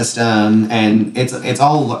support system, and it's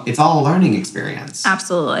all a learning experience.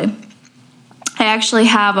 Absolutely. I actually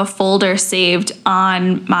have a folder saved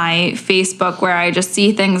on my Facebook where I just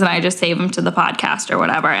see things and I just save them to the podcast or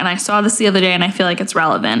whatever. And I saw this the other day and I feel like it's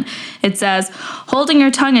relevant. It says, holding your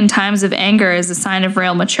tongue in times of anger is a sign of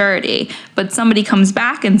real maturity. But somebody comes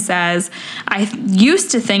back and says, I used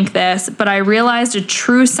to think this, but I realized a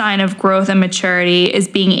true sign of growth and maturity is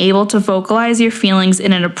being able to vocalize your feelings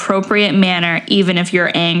in an appropriate manner, even if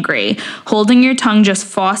you're angry. Holding your tongue just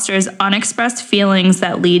fosters unexpressed feelings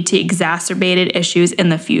that lead to exacerbated issues in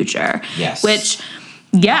the future. Yes. Which,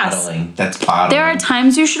 bottling. That's bottling. There are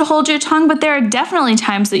times you should hold your tongue, but there are definitely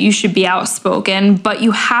times that you should be outspoken, but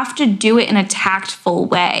you have to do it in a tactful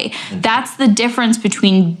way. That's the difference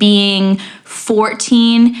between being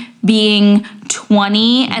 14, being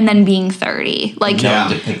 20, and then being 30. Like, you have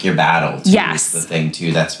to pick your battle, too. Yes. Is the thing,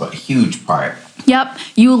 too. That's a huge part. Yep.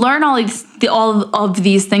 You learn all of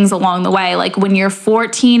these things along the way. Like when you're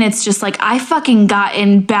 14, it's just like I fucking got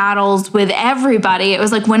in battles with everybody. It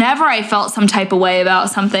was like whenever I felt some type of way about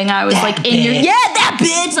something, I was like in your that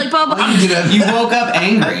bitch, like blah blah blah. You woke up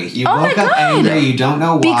angry. You woke up angry. You don't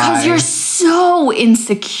know why. Because you're so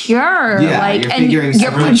insecure. Yeah, like you're figuring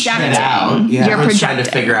you're projecting. Out. Yeah. You're projecting. Trying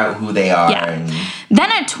to figure out who they are. Yeah. Then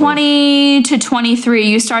at 20 to 23,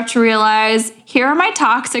 you start to realize here are my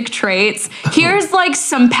toxic traits. Here's like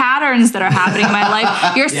some patterns that are happening in my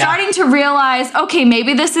life. You're starting to realize, okay,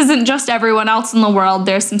 maybe this isn't just everyone else in the world.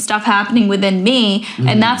 There's some stuff happening within me.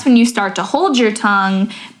 And that's when you start to hold your tongue,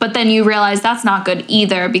 but then you realize that's not good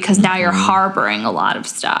either because now you're harboring a lot of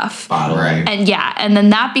stuff. Right. And and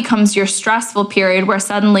then that becomes your stressful period where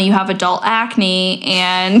suddenly you have adult acne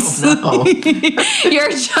and you're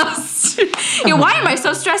just, why am I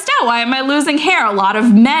so stressed out? Why am I losing hair? A lot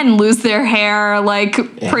of men lose their hair like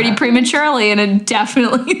pretty prematurely, and it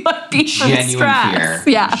definitely might be from stress.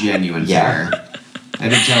 Genuine fear. I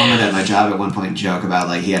had a gentleman at my job at one point joke about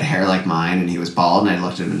like he had hair like mine and he was bald, and I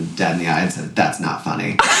looked at him dead in the eye and said, "That's not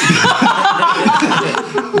funny."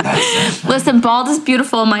 Listen, bald is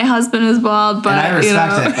beautiful. My husband is bald, but and I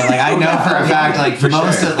respect it. But like I know for a fact, like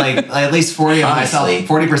most of like at least 40%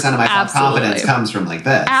 of my self confidence comes from like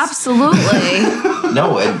this. Absolutely.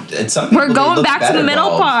 No, and some people, we're going back to the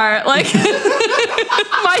middle part, like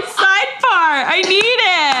my side part. I need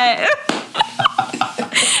it.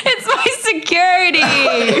 It's my security.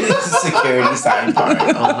 It's the security side part.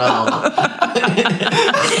 Oh no.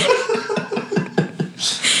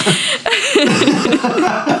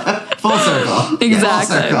 Full circle.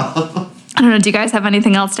 Exactly. Full circle. I don't know. Do you guys have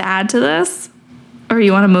anything else to add to this, or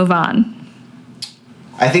you want to move on?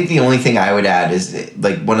 I think the only thing I would add is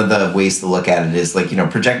like one of the ways to look at it is like,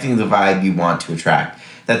 projecting the vibe you want to attract.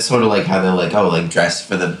 That's sort of like how they're like, oh, like dress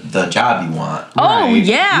for the job you want. Oh, right.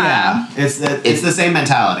 yeah. It's the same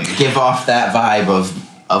mentality. Give off that vibe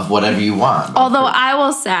of whatever you want. Although I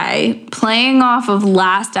will say, playing off of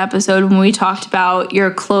last episode when we talked about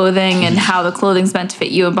your clothing and how the clothing's meant to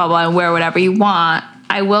fit you and blah, blah, and wear whatever you want,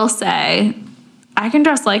 I will say, I can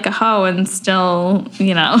dress like a hoe and still,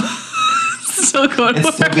 still go to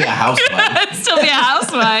work. Still be a housewife. Still be a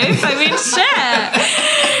housewife. I mean,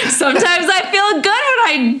 shit. Sometimes I feel good when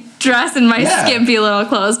I dress in my skimpy little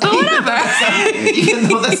clothes, but whatever. Even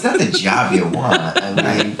though that's not the job you want.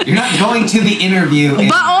 I mean, you're not going to the interview.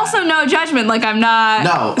 But also no judgment. Like I'm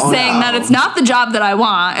not saying that it's not the job that I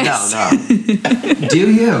want. No.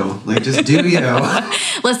 Do you. Like just do you.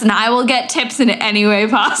 Listen, I will get tips in any way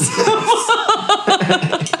possible.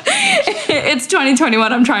 It's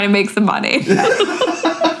 2021. I'm trying to make some money.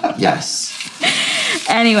 Yes.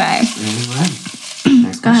 Anyway.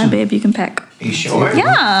 Go ahead, babe. You can pick. Are you sure?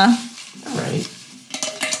 Yeah. All right.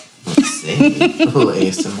 Let's see. A little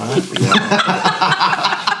ASMR for you.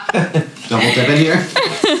 Double dip in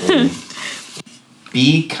here.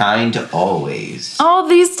 Be kind always. Oh,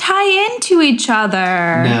 these tie into each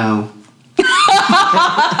other. No.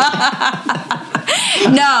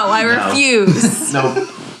 No, I refuse. No.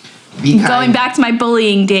 Be kind. Going back to my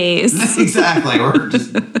bullying days. Exactly. We're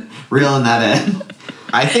just reeling that in.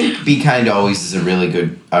 I think be kind always is a really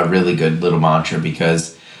good little mantra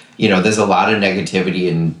because, there's a lot of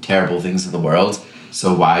negativity and terrible things in the world.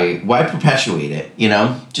 So why perpetuate it?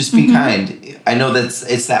 Just be kind. I know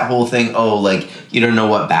it's that whole thing. Oh, like you don't know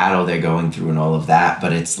what battle they're going through and all of that.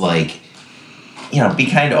 But it's like, be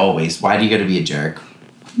kind always. Why do you got to be a jerk?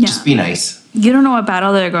 Yeah. Just be nice. You don't know what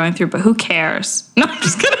battle they're going through, but who cares? No, I'm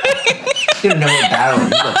just kidding. You don't know what battle.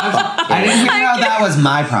 I didn't figure out that was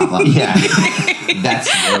my problem. Yeah. That's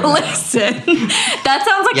your battle. Listen, that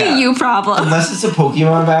sounds like a you problem. Unless it's a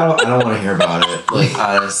Pokemon battle, I don't want to hear about it. Like,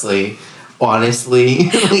 honestly.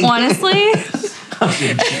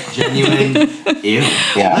 Genuine. Ew.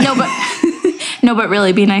 Yeah. No, but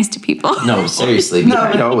really be nice to people. No, seriously. Be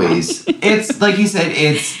kind always. It's, like you said,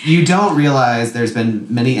 you don't realize there's been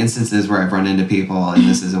many instances where I've run into people, and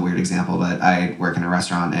this is a weird example, but I work in a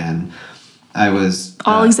restaurant, and I was...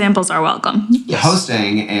 All examples are welcome.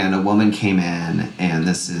 Hosting, and a woman came in, and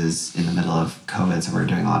this is in the middle of COVID, so we're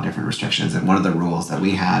doing a lot of different restrictions, and one of the rules that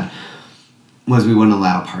we had was we wouldn't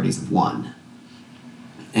allow parties of one.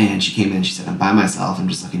 And she came in, she said, I'm by myself, I'm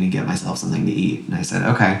just looking to get myself something to eat. And I said,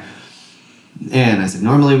 okay. And I said,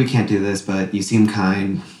 normally we can't do this, but you seem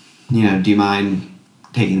kind. Do you mind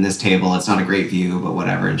taking this table? It's not a great view, but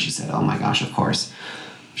whatever. And she said, oh my gosh, of course.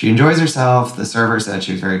 She enjoys herself. The server said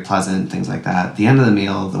she was very pleasant, things like that. At the end of the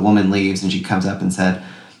meal, the woman leaves, and she comes up and said,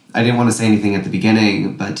 I didn't want to say anything at the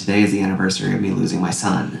beginning, but today is the anniversary of me losing my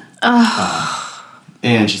son.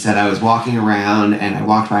 And she said, I was walking around, and I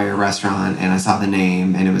walked by your restaurant, and I saw the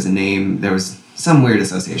name, and it was a name. There was some weird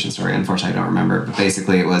association story. Unfortunately, I don't remember. But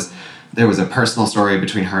basically, there was a personal story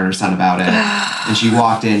between her and her son about it. And she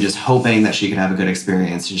walked in just hoping that she could have a good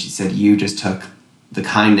experience. And she said, you just took the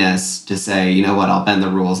kindness to say, you know what, I'll bend the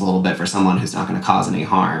rules a little bit for someone who's not going to cause any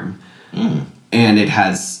harm. and it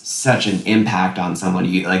has such an impact on someone.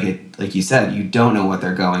 Like you said, you don't know what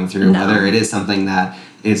they're going through, whether it is something that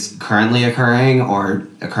is currently occurring or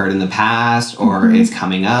occurred in the past or is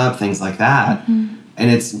coming up, things like that. And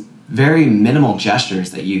it's very minimal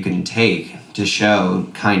gestures that you can take to show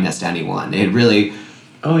kindness to anyone. It really,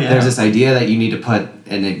 there's this idea that you need to put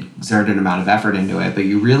an exerted amount of effort into it, but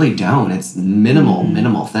you really don't. It's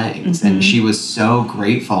minimal things. And she was so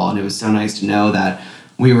grateful, and it was so nice to know that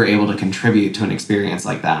we were able to contribute to an experience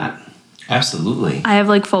like that. Absolutely. I have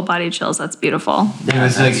like full body chills. That's beautiful.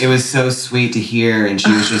 It was so sweet to hear, and she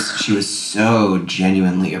was so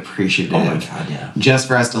genuinely appreciative. Oh my God, yeah. Just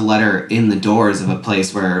for us to let her in the doors of a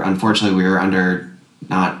place where unfortunately we were under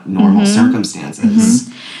not normal circumstances.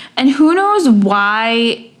 And who knows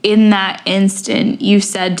why in that instant you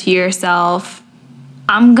said to yourself,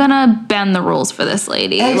 I'm gonna bend the rules for this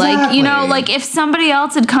lady. Exactly. Like, you know, like if somebody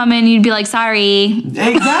else had come in, you'd be like, sorry.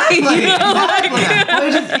 Exactly.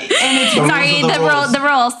 And it's Sorry, the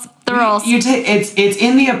rules. It's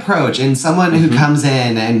in the approach, and someone who comes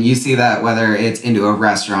in and you see that, whether it's into a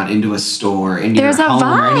restaurant, into a store, into There's your home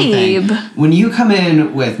or anything. When you come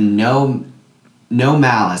in with no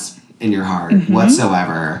malice in your heart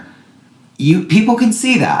whatsoever, people can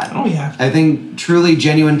see that. Oh, yeah. I think truly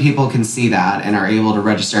genuine people can see that and are able to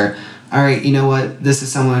register, all right, you know what? This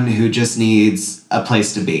is someone who just needs a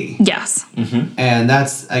place to be. Yes. And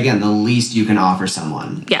that's, again, the least you can offer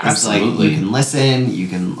someone. Yes. It's like you can listen, you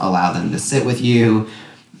can allow them to sit with you.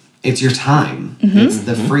 It's your time. It's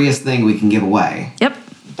the freest thing we can give away. Yep.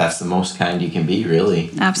 That's the most kind you can be, really.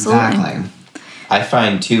 Absolutely. Exactly. I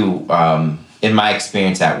find, too, in my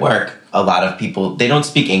experience at work, a lot of people, they don't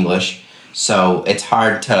speak English. So it's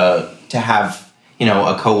hard to have,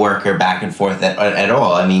 a coworker back and forth at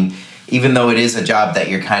all. I mean, even though it is a job that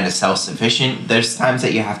you're kind of self-sufficient, there's times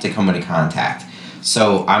that you have to come into contact.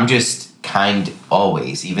 So I'm just kind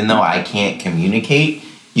always. Even though I can't communicate,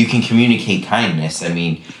 you can communicate kindness. I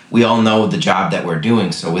mean, we all know the job that we're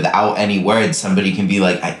doing. So without any words, somebody can be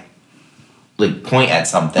like, point at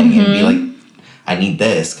something and be like, I need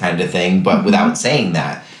this kind of thing, but without saying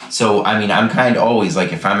that. So, I mean, I'm kind of always,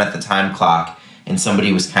 like, if I'm at the time clock and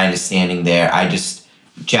somebody was kind of standing there, I just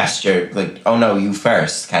gesture, like, oh, no, you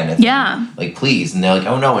first kind of thing. Yeah. Like, please. And they're like,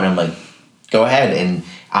 oh, no. And I'm like, go ahead. And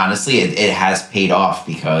honestly, it has paid off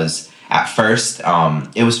because at first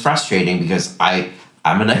it was frustrating because I'm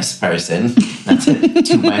a nice person. Not to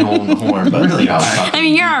toot my own horn, but, really I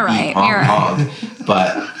mean, you're all right. You're all right.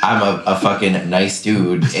 But I'm a fucking nice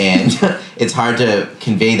dude, and it's hard to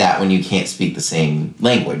convey that when you can't speak the same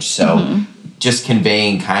language. So just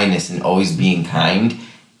conveying kindness and always being kind,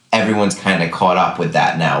 everyone's kind of caught up with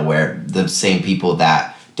that now, where the same people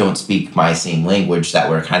that don't speak my same language,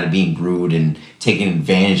 that were kind of being rude and taking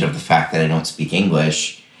advantage of the fact that I don't speak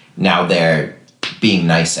English, now they're being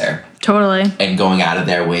nicer. Totally. And going out of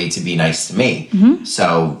their way to be nice to me.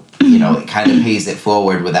 So, it kind of pays it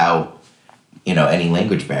forward without any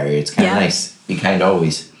language barrier. It's kind of nice. Be kind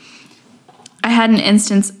always. I had an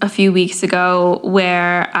instance a few weeks ago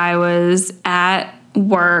where I was at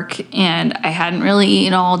work and I hadn't really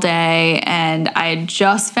eaten all day, and I had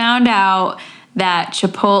just found out that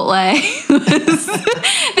Chipotle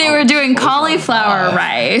they were doing cauliflower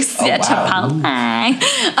rice. Oh, Chipotle.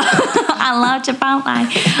 I love Chipotle.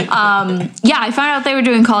 I found out they were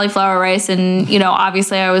doing cauliflower rice, and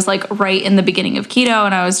obviously I was like right in the beginning of keto,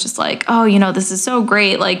 and I was just like, oh, this is so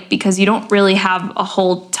great, like, because you don't really have a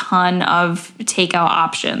whole ton of takeout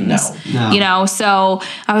options. No. So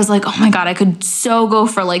I was like, oh my God, I could so go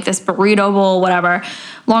for like this burrito bowl, whatever.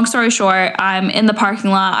 Long story short, I'm in the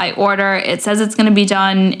parking lot. I order. It says it's going to be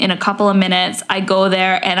done in a couple of minutes. I go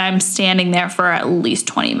there, and I'm standing there for at least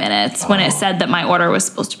 20 minutes when it said that my order was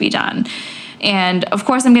supposed to be done. And of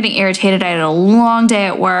course, I'm getting irritated. I had a long day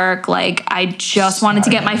at work. Like, I just wanted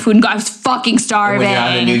to get my food and go. I was fucking starving. When you're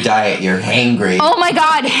on a new diet, you're hangry. Oh my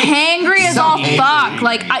God, hangry is all fuck.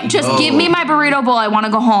 Like, give me my burrito bowl. I want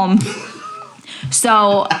to go home.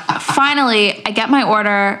 So finally, I get my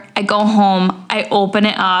order, I go home, I open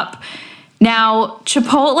it up. Now,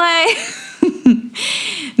 Chipotle,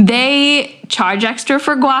 they charge extra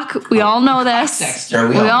for guac. We all know this. Extra.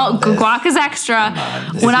 We all know this. Guac is extra.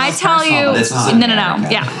 When I tell you, no.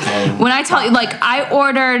 Yeah. When I tell you, like, I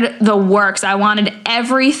ordered the works. I wanted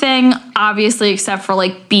everything, obviously, except for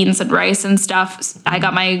like beans and rice and stuff. I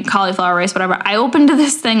got my cauliflower rice, whatever. I opened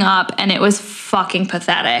this thing up, and it was fucking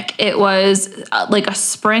pathetic. It was like a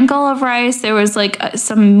sprinkle of rice. There was like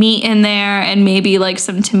some meat in there, and maybe like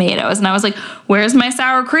some tomatoes. And I was like, where's my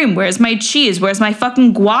sour cream? Where's my cheese? Where's my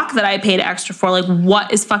fucking guac that I paid extra for? Like,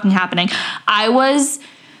 what is fucking happening? I was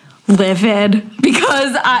livid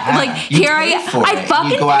because I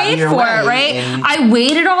fucking paid for it, right? I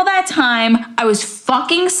waited all that time. I was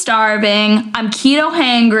fucking starving. I'm keto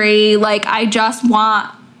hangry. Like, I just want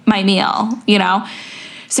my meal, you know?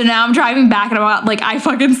 So now I'm driving back and I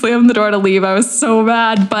fucking slammed the door to leave. I was so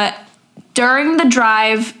mad. But during the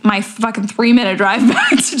drive, my fucking 3-minute drive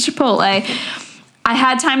back to Chipotle, I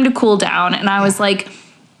had time to cool down and I was like,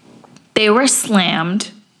 they were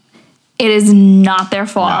slammed. It is not their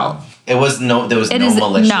fault. No. There was no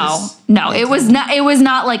malicious. No. It was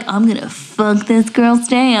not like, I'm gonna fuck this girl's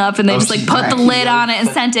day up and they just like put the lid on it and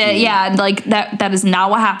sent it. Yeah, and like that is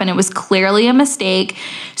not what happened. It was clearly a mistake.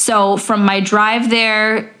 So from my drive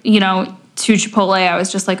there, you know, to Chipotle, I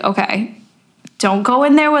was just like, okay, don't go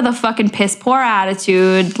in there with a fucking piss poor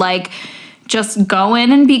attitude. Like, just go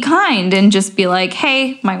in and be kind and just be like,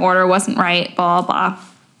 hey, my order wasn't right, blah, blah.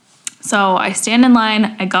 So I stand in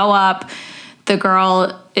line, I go up, the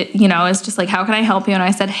girl, is just like, how can I help you? And I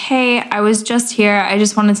said, hey, I was just here. I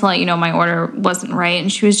just wanted to let you know my order wasn't right.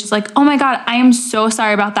 And she was just like, oh my God, I am so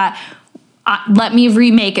sorry about that. Let me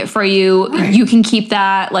remake it for you. Right. You can keep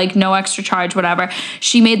that, like, no extra charge, whatever.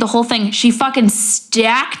 She made the whole thing. She fucking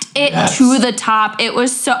stacked it to the top. It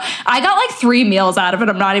was so, I got like 3 meals out of it.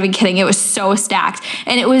 I'm not even kidding. It was so stacked.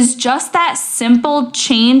 And it was just that simple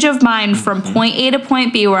change of mind from point A to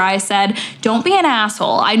point B where I said, don't be an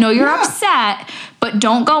asshole. I know you're upset, but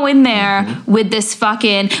don't go in there with this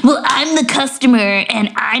fucking, well, I'm the customer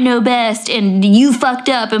and I know best and you fucked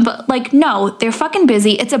up. And like, no, they're fucking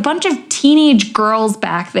busy. It's a bunch of teenage girls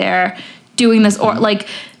back there doing this, or like,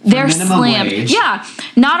 they're slammed. Wage. Yeah.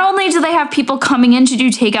 Not only do they have people coming in to do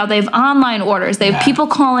takeout, they have online orders. They have people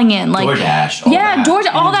calling in. Like DoorDash.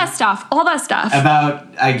 All that stuff. All that stuff.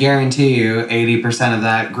 I guarantee you, 80% of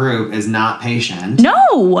that group is not patient.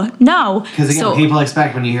 No. Because again, people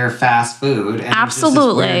expect when you hear fast food, and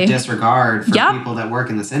absolutely there's just this weird disregard for people that work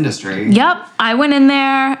in this industry. Yep. I went in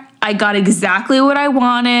there. I got exactly what I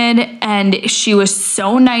wanted, and she was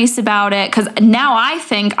so nice about it, because now I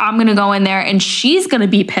think I'm going to go in there and she's going to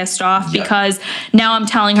be pissed off because now I'm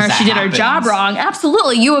telling her she did her job wrong.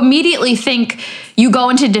 Absolutely. You immediately think, you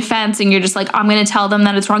go into defense and you're just like, I'm going to tell them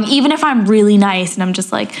that it's wrong, even if I'm really nice, and I'm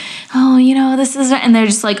just like, oh, this is it. And they're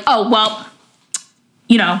just like, oh, well,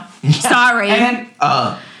 sorry. And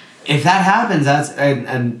if that happens, that's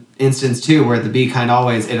an instance too where the be kind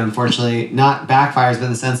always, it unfortunately not backfires, but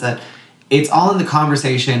in the sense that it's all in the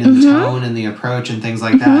conversation and the tone and the approach and things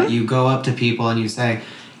like that. You go up to people and you say,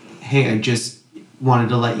 hey, I just wanted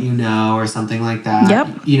to let you know, or something like that.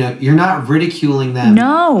 Yep. You're not ridiculing them.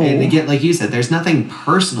 No. And again, like you said, there's nothing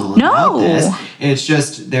personal about this. It's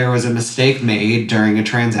just there was a mistake made during a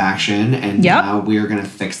transaction, and now we're going to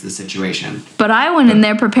fix the situation. But I went in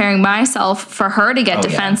there preparing myself for her to get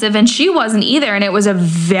defensive, and she wasn't either. And it was a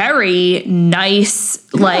very nice,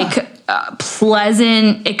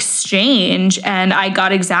 pleasant exchange, and I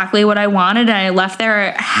got exactly what I wanted, and I left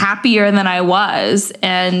there happier than I was,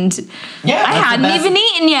 and I hadn't even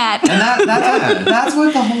eaten yet. And that's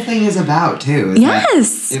what the whole thing is about too.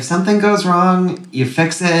 Yes. If something goes wrong, you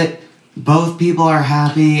fix it. Both people are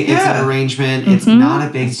happy. It's an arrangement. It's not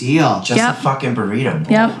a big deal. Just a fucking burrito.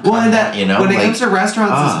 Yep. Well, and that, when it comes to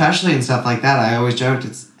restaurants, especially and stuff like that, I always joked,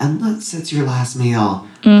 unless it's your last meal,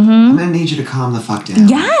 I'm gonna need you to calm the fuck down.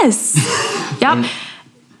 Yes. Yep. And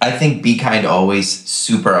I think be kind always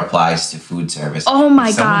super applies to food service. Oh my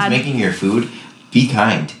if God. someone's making your food, be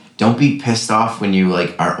kind. Don't be pissed off when you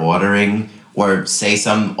are ordering, or say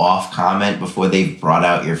some off comment before they've brought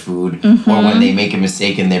out your food, or when they make a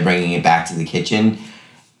mistake and they're bringing it back to the kitchen.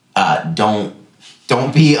 Don't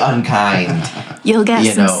be unkind. You'll get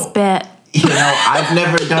some spit. I've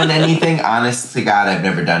never done anything. Honest to God, I've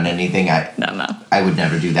never done anything. No. I would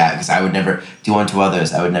never do that, because I would never do unto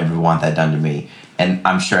others. I would never want that done to me, and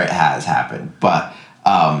I'm sure it has happened. But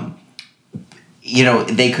they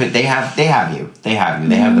have you. They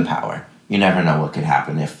have the power. You never know what could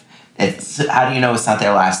happen if. How do you know it's not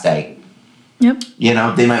their last day? Yep.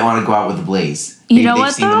 They might want to go out with a blaze.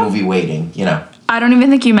 They've seen the movie Waiting, I don't even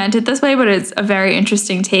think you meant it this way, but it's a very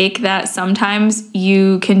interesting take that sometimes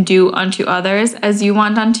you can do unto others as you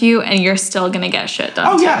want unto you, and you're still going to get shit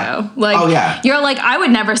done to you. You're like, I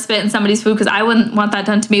would never spit in somebody's food because I wouldn't want that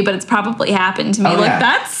done to me, but it's probably happened to me.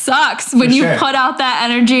 That sucks when you put out that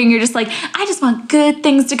energy and you're just like, I just want good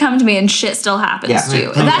things to come to me, and shit still happens to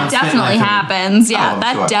you. That definitely happens. Yeah,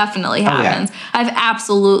 that definitely happens. I've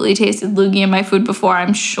absolutely tasted loogie in my food before,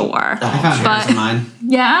 I'm sure. I found hairs in mine.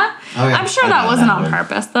 Yeah? Oh, yeah. I'm sure that wasn't on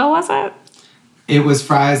purpose, though, was it? It was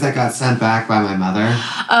fries that got sent back by my mother.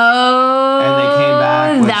 Oh. And they came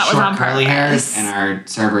back with that short curly hairs, and our our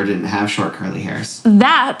server didn't have short curly hairs.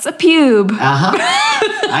 That's a pube.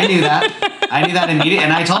 I knew that. I knew that immediately.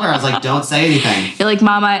 And I told her, I was like, don't say anything. You're like,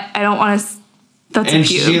 Mom, I don't want to. That's and a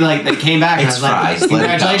pube. she like they came back and I was like,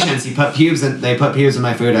 congratulations, they put pubes in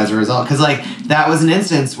my food as a result. Because like that was an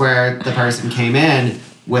instance where the person came in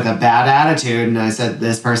with a bad attitude and I said,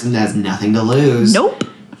 this person has nothing to lose. Nope.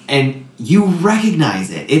 And you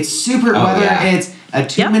recognize it. It's super, whether it's a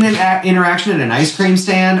 2-minute interaction at an ice cream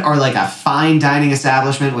stand or like a fine dining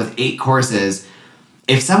establishment with 8 courses.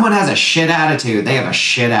 If someone has a shit attitude, they have a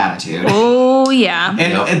shit attitude. Oh, yeah.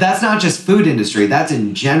 And that's not just food industry. That's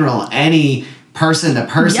in general, any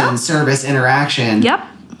person-to-person service interaction. Yep.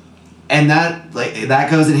 And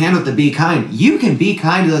that goes in hand with the be kind. You can be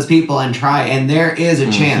kind to those people and try, and there is a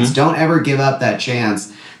chance. Don't ever give up that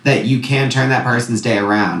chance that you can turn that person's day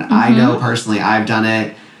around. I know personally, I've done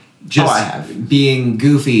it. Just being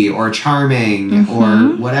goofy or charming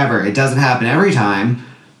or whatever. It doesn't happen every time,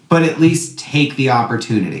 but at least take the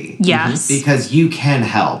opportunity. Yes. Because you can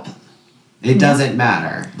help. It doesn't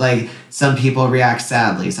matter. Like, some people react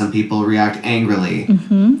sadly. Some people react angrily.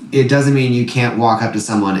 It doesn't mean you can't walk up to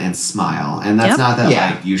someone and smile. And that's not that,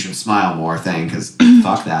 like, you should smile more thing, because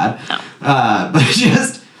fuck that. No. But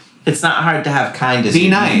just... It's not hard to have kindness. Be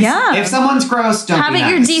nice. Yeah. If someone's gross, don't have be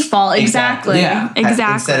nice. Have it your default. Exactly. Yeah.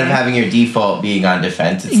 Exactly. Instead of having your default being on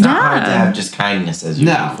defense, it's not hard to have just kindness as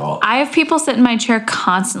your default. I have people sit in my chair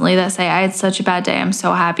constantly that say, I had such a bad day. I'm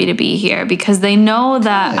so happy to be here, because they know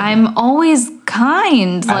that I'm always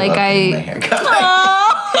kind. I love getting my hair cut.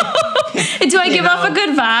 Do I give off a good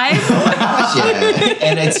vibe? Oh my gosh, yeah.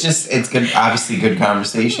 And it's good, obviously good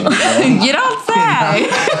conversation. You don't say.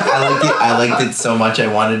 I liked it so much I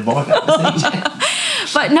wanted more conversation.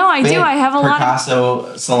 But no, I do. I have a lot of...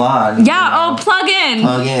 Picasso Salon. Yeah, plug in.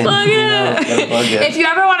 Plug in. Plug in. If you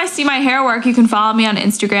ever want to see my hair work, you can follow me on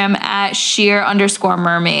Instagram at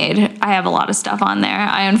sheer_mermaid. I have a lot of stuff on there.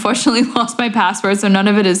 I unfortunately lost my password, so none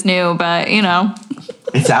of it is new, but you know.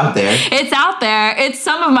 It's out there. It's out there. It's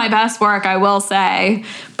some of my best work, I will say.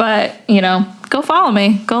 But, you know, go follow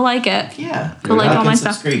me. Go like it. Yeah. Go like all my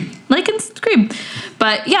subscribe. stuff. Like and subscribe.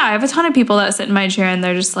 But yeah, I have a ton of people that sit in my chair and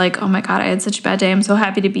they're just like, oh my God, I had such a bad day. I'm so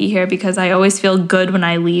happy to be here because I always feel good when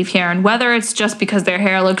I leave here. And whether it's just because their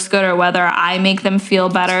hair looks good or whether I make them feel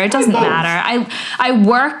better, it doesn't matter. I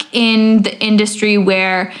work in the industry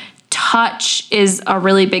where touch is a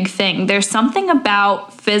really big thing. There's something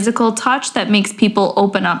about physical touch that makes people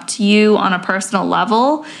open up to you on a personal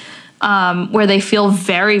level, where they feel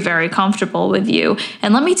very, very comfortable with you.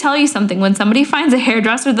 And let me tell you something, when somebody finds a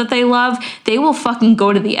hairdresser that they love, they will fucking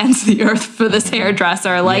go to the ends of the earth for this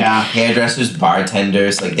hairdresser. Like, hairdressers,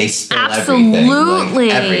 bartenders, like they spill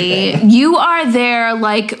absolutely. everything. You are there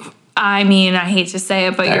like... I mean, I hate to say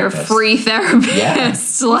it, but you're a free therapist. Yeah. Like,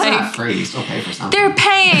 it's not free. You still pay for something. They're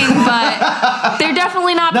paying, but they're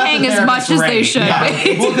definitely not paying as much as they should. Yeah.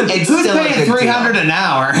 Well, who's paying $300 an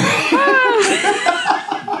hour?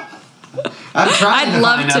 I'm trying to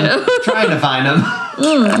find them. Trying to find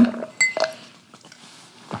them.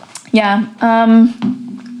 Yeah.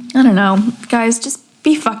 I don't know. Guys, just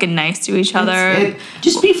be fucking nice to each other.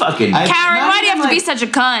 Just be fucking nice. Karen, why do you have to be such a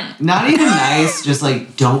cunt? Not even nice, just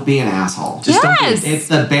like don't be an asshole. Just don't be, it's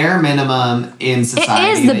the bare minimum in society.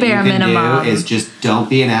 It is the bare minimum. Is just don't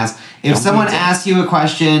be an ass. If someone asks you a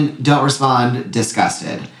question, don't respond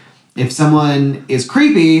disgusted. If someone is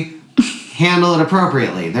creepy, handle it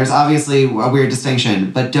appropriately. There's obviously a weird distinction,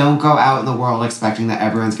 but don't go out in the world expecting that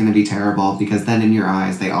everyone's going to be terrible, because then in your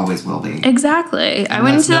eyes they always will be. Exactly. And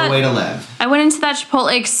that's no way to live. I went into that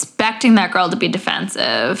Chipotle expecting that girl to be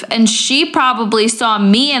defensive, and she probably saw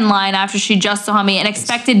me in line after she just saw me and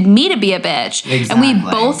expected me to be a bitch. Exactly. And we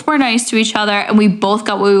both were nice to each other, and we both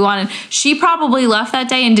got what we wanted. She probably left that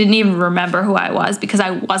day and didn't even remember who I was because I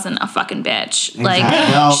wasn't a fucking bitch. Exactly. Like,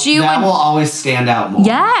 that will always stand out more.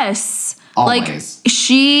 Yes. Always. Like,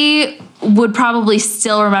 she would probably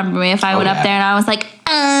still remember me if I went up there and I was like,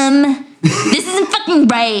 this isn't fucking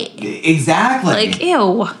right. Exactly. Like,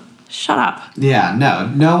 ew. Shut up. Yeah,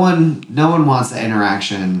 no one wants the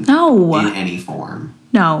interaction in any form.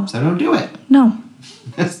 No. So don't do it. No.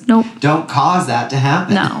 Nope. Don't cause that to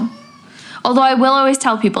happen. No. Although I will always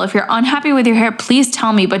tell people, if you're unhappy with your hair, please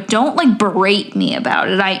tell me, but don't like berate me about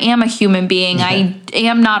it. I am a human being. I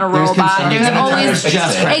am not a robot. There's always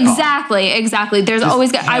exactly. There's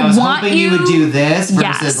always I want you would do this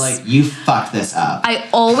versus like you fuck this up. I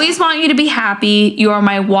always want you to be happy. You are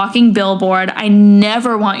my walking billboard. I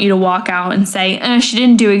never want you to walk out and say, she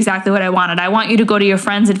didn't do exactly what I wanted. I want you to go to your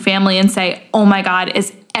friends and family and say, oh my God,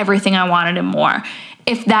 it's everything I wanted and more.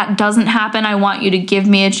 if that doesn't happen, I want you to give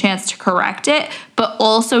me a chance to correct it, but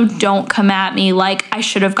also don't come at me like I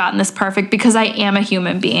should have gotten this perfect, because I am a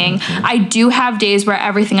human being. I do have days where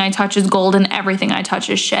everything I touch is gold and everything I touch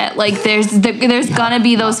is shit. Like there's gonna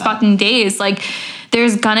be those fucking days. Like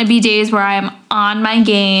there's gonna be days where I'm on my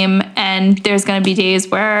game, and there's gonna be days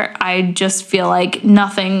where I just feel like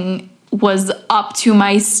nothing was up to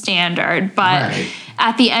my standard. But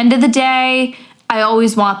at the end of the day, I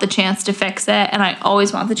always want the chance to fix it, and I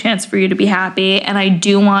always want the chance for you to be happy, and I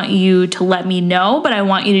do want you to let me know, but I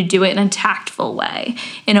want you to do it in a tactful way,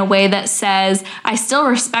 in a way that says, I still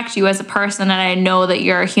respect you as a person, and I know that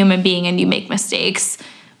you're a human being and you make mistakes,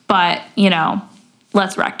 but, you know,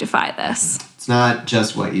 let's rectify this. It's not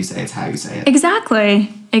just what you say, it's how you say it. Exactly.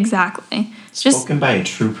 Spoken by a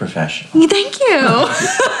true professional. Thank you.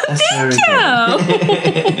 Thank you.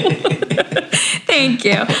 Thank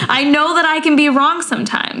you. I know that I can be wrong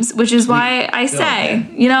sometimes, which is why I say,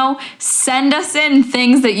 you know, send us in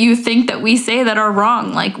things that you think that we say that are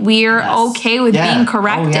wrong. Like, we're okay with being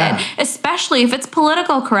corrected, especially if it's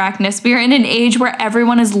political correctness. We are in an age where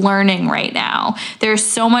everyone is learning right now. There's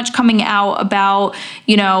so much coming out about,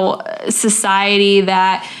 you know, society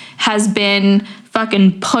that has been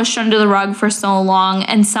fucking pushed under the rug for so long,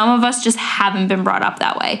 and some of us just haven't been brought up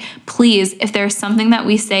that way. Please, if there's something that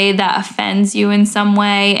we say that offends you in some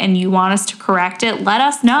way and you want us to correct it, let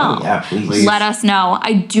us know. Oh, yeah, please. Let us know.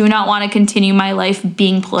 I do not want to continue my life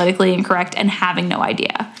being politically incorrect and having no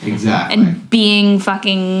idea. Exactly. And being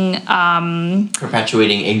fucking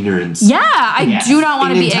perpetuating ignorance. Yeah, I do not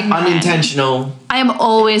want to be ignorant. Unintentional. I am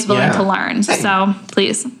always willing to learn. Same. So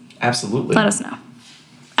please. Absolutely. Let us know.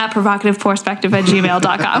 At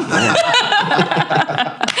provocativeperspective@gmail.com.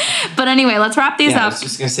 But anyway, let's wrap these up. I was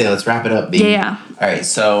just going to say, let's wrap it up, baby. Yeah. All right,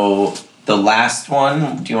 so the last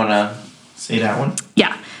one, do you want to say that one?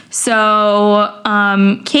 Yeah. So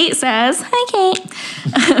Kate says, hi,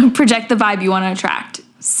 Kate. Project the vibe you want to attract.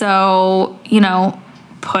 So, you know,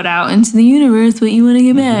 put out into the universe what you want to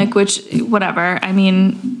get back, which, whatever. I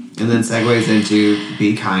mean... And then segues into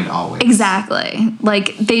be kind always. Exactly.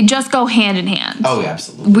 Like, they just go hand in hand. Oh, yeah,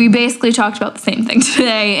 absolutely. We basically talked about the same thing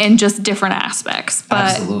today in just different aspects. But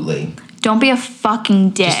absolutely. Don't be a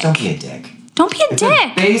fucking dick. Just don't be a dick. Don't be a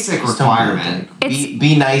dick. A basic requirement.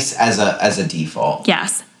 Be nice as a default.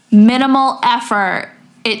 Yes. Minimal effort.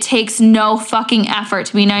 It takes no fucking effort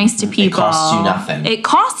to be nice to people. It costs you nothing. It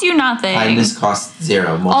costs you nothing. Kindness costs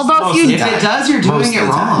zero. Although if it does, you're doing it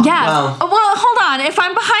wrong. Yeah. Well, hold on. If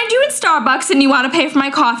I'm behind you at Starbucks and you want to pay for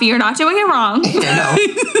my coffee, you're not doing it wrong. Yeah, no.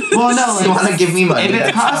 Well, no. You want to give me money. If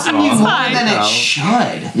it's costing you more than it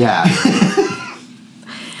should. Yeah.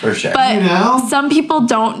 For sure. But you know? Some people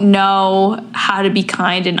don't know how to be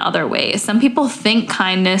kind in other ways. Some people think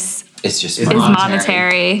kindness is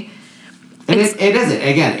monetary. And it isn't.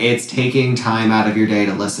 Again, it's taking time out of your day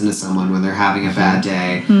to listen to someone when they're having a bad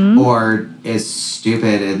day, or as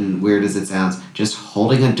stupid and weird as it sounds, just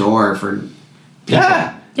holding a door for people.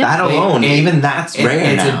 Yeah. That alone, even that's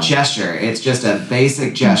rare It's now. a gesture. It's just a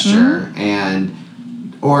basic gesture,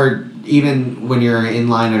 or even when you're in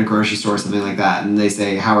line at a grocery store or something like that, and they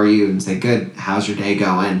say, "How are you?" and say, "Good. How's your day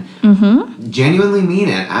going?" Genuinely mean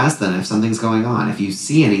it. Ask them if something's going on. If you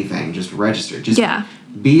see anything, just register. Just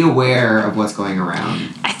be aware of what's going around.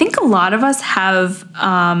 I think a lot of us have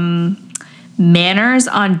manners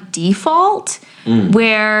on default,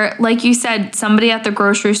 where, like you said, somebody at the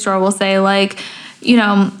grocery store will say, like, you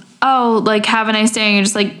know, oh, like, have a nice day, and you're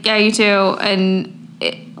just like, yeah, you too.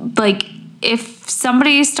 And like, if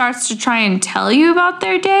somebody starts to try and tell you about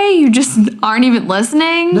their day, you just aren't even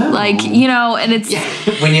listening. No. Like, you know, and it's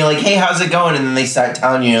when you're like, hey, how's it going? And then they start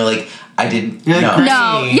telling you, you're like, I didn't know.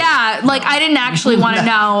 No, yeah, like, I didn't actually want to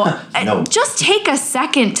know. No. Just take a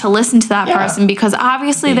second to listen to that person, because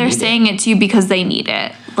obviously they're saying it to you because they need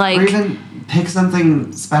it. Like, or even pick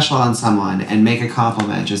something special on someone and make a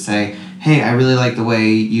compliment. Just say, hey, I really like the way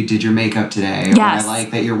you did your makeup today. Or I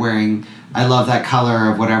like that you're wearing, I love that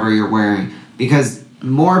color of whatever you're wearing. Because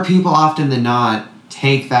more people often than not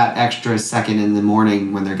take that extra second in the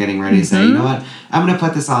morning when they're getting ready to say, you know what, I'm going to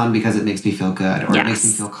put this on because it makes me feel good, or it makes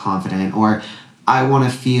me feel confident, or I want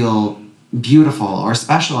to feel beautiful or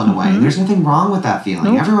special in a way. And there's nothing wrong with that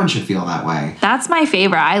feeling. Everyone should feel that way. That's my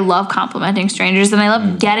favorite. I love complimenting strangers, and I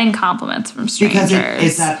love getting compliments from strangers. Because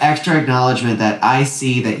it's that extra acknowledgement that I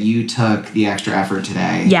see that you took the extra effort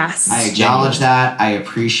today. Yes. I acknowledge that, I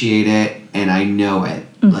appreciate it, and I know it.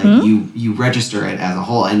 Like, you register it as a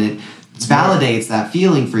whole, and validates that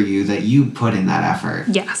feeling for you that you put in that effort.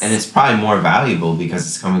 Yes. And it's probably more valuable because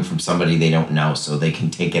it's coming from somebody they don't know, so they can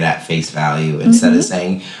take it at face value instead of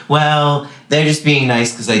saying, well, they're just being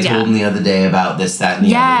nice because I told them the other day about this, that, and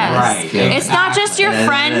the other. Right. It's not just your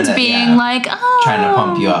friend being like, oh. Trying to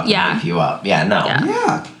pump you up and hype you up. Yeah, no.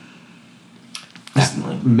 Yeah.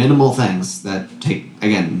 Definitely. Minimal things that take,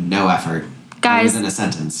 again, no effort. Guys, in a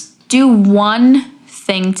sentence. Do one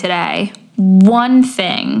thing today. One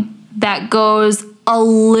thing that goes a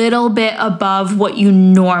little bit above what you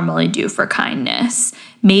normally do for kindness.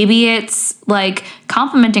 Maybe it's like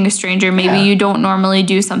complimenting a stranger. Maybe you don't normally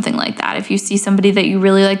do something like that. If you see somebody that you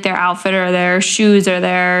really like their outfit or their shoes or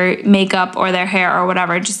their makeup or their hair or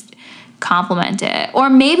whatever, just compliment it. Or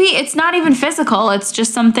maybe it's not even physical. It's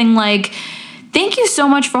just something like, thank you so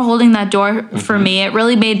much for holding that door for me. It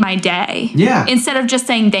really made my day. Yeah. Instead of just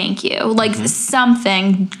saying thank you. Like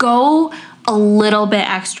something, go a little bit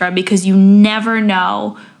extra because you never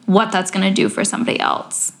know what that's going to do for somebody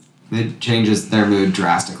else. It changes their mood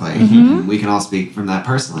drastically. And we can all speak from that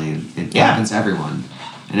personally. It happens to everyone.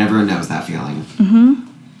 And everyone knows that feeling.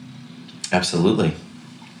 Absolutely.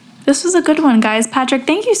 This was a good one, guys. Patrick,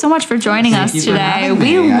 thank you so much for joining us today.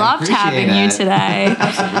 We loved having you today.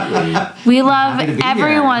 Absolutely. We love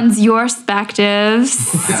everyone's your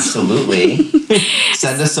perspectives. Absolutely.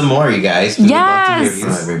 Send us some more, you guys. We would love to hear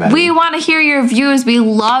from everybody. We want to hear your views. We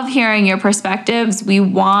love hearing your perspectives. We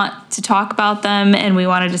want to talk about them and we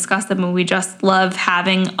want to discuss them. And we just love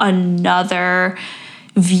having another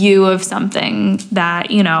view of something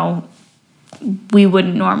that, you know, we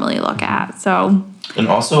wouldn't normally look at. So... And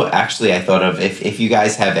also, actually, I thought of if you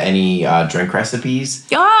guys have any drink recipes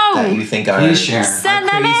that you think are send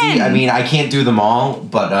them in. I mean, I can't do them all,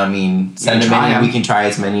 but I mean, send them in and we can try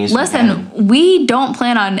as many as we can. Listen, we don't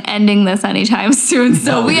plan on ending this anytime soon,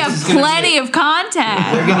 so we have plenty of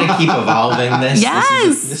content. We're gonna keep evolving this.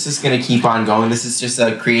 Yes, this is gonna keep on going. This is just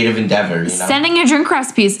a creative endeavor. You know? Send in your drink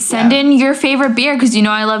recipes. Send in your favorite beer because you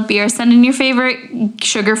know I love beer. Send in your favorite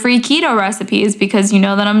sugar-free keto recipes because you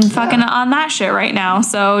know that I'm fucking on that shit right now.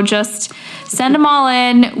 So just send them all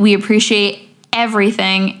in. We appreciate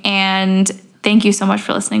everything. And thank you so much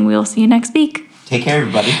for listening. We will see you next week. Take care,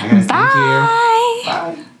 everybody. Thank you. Bye.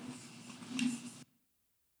 Bye.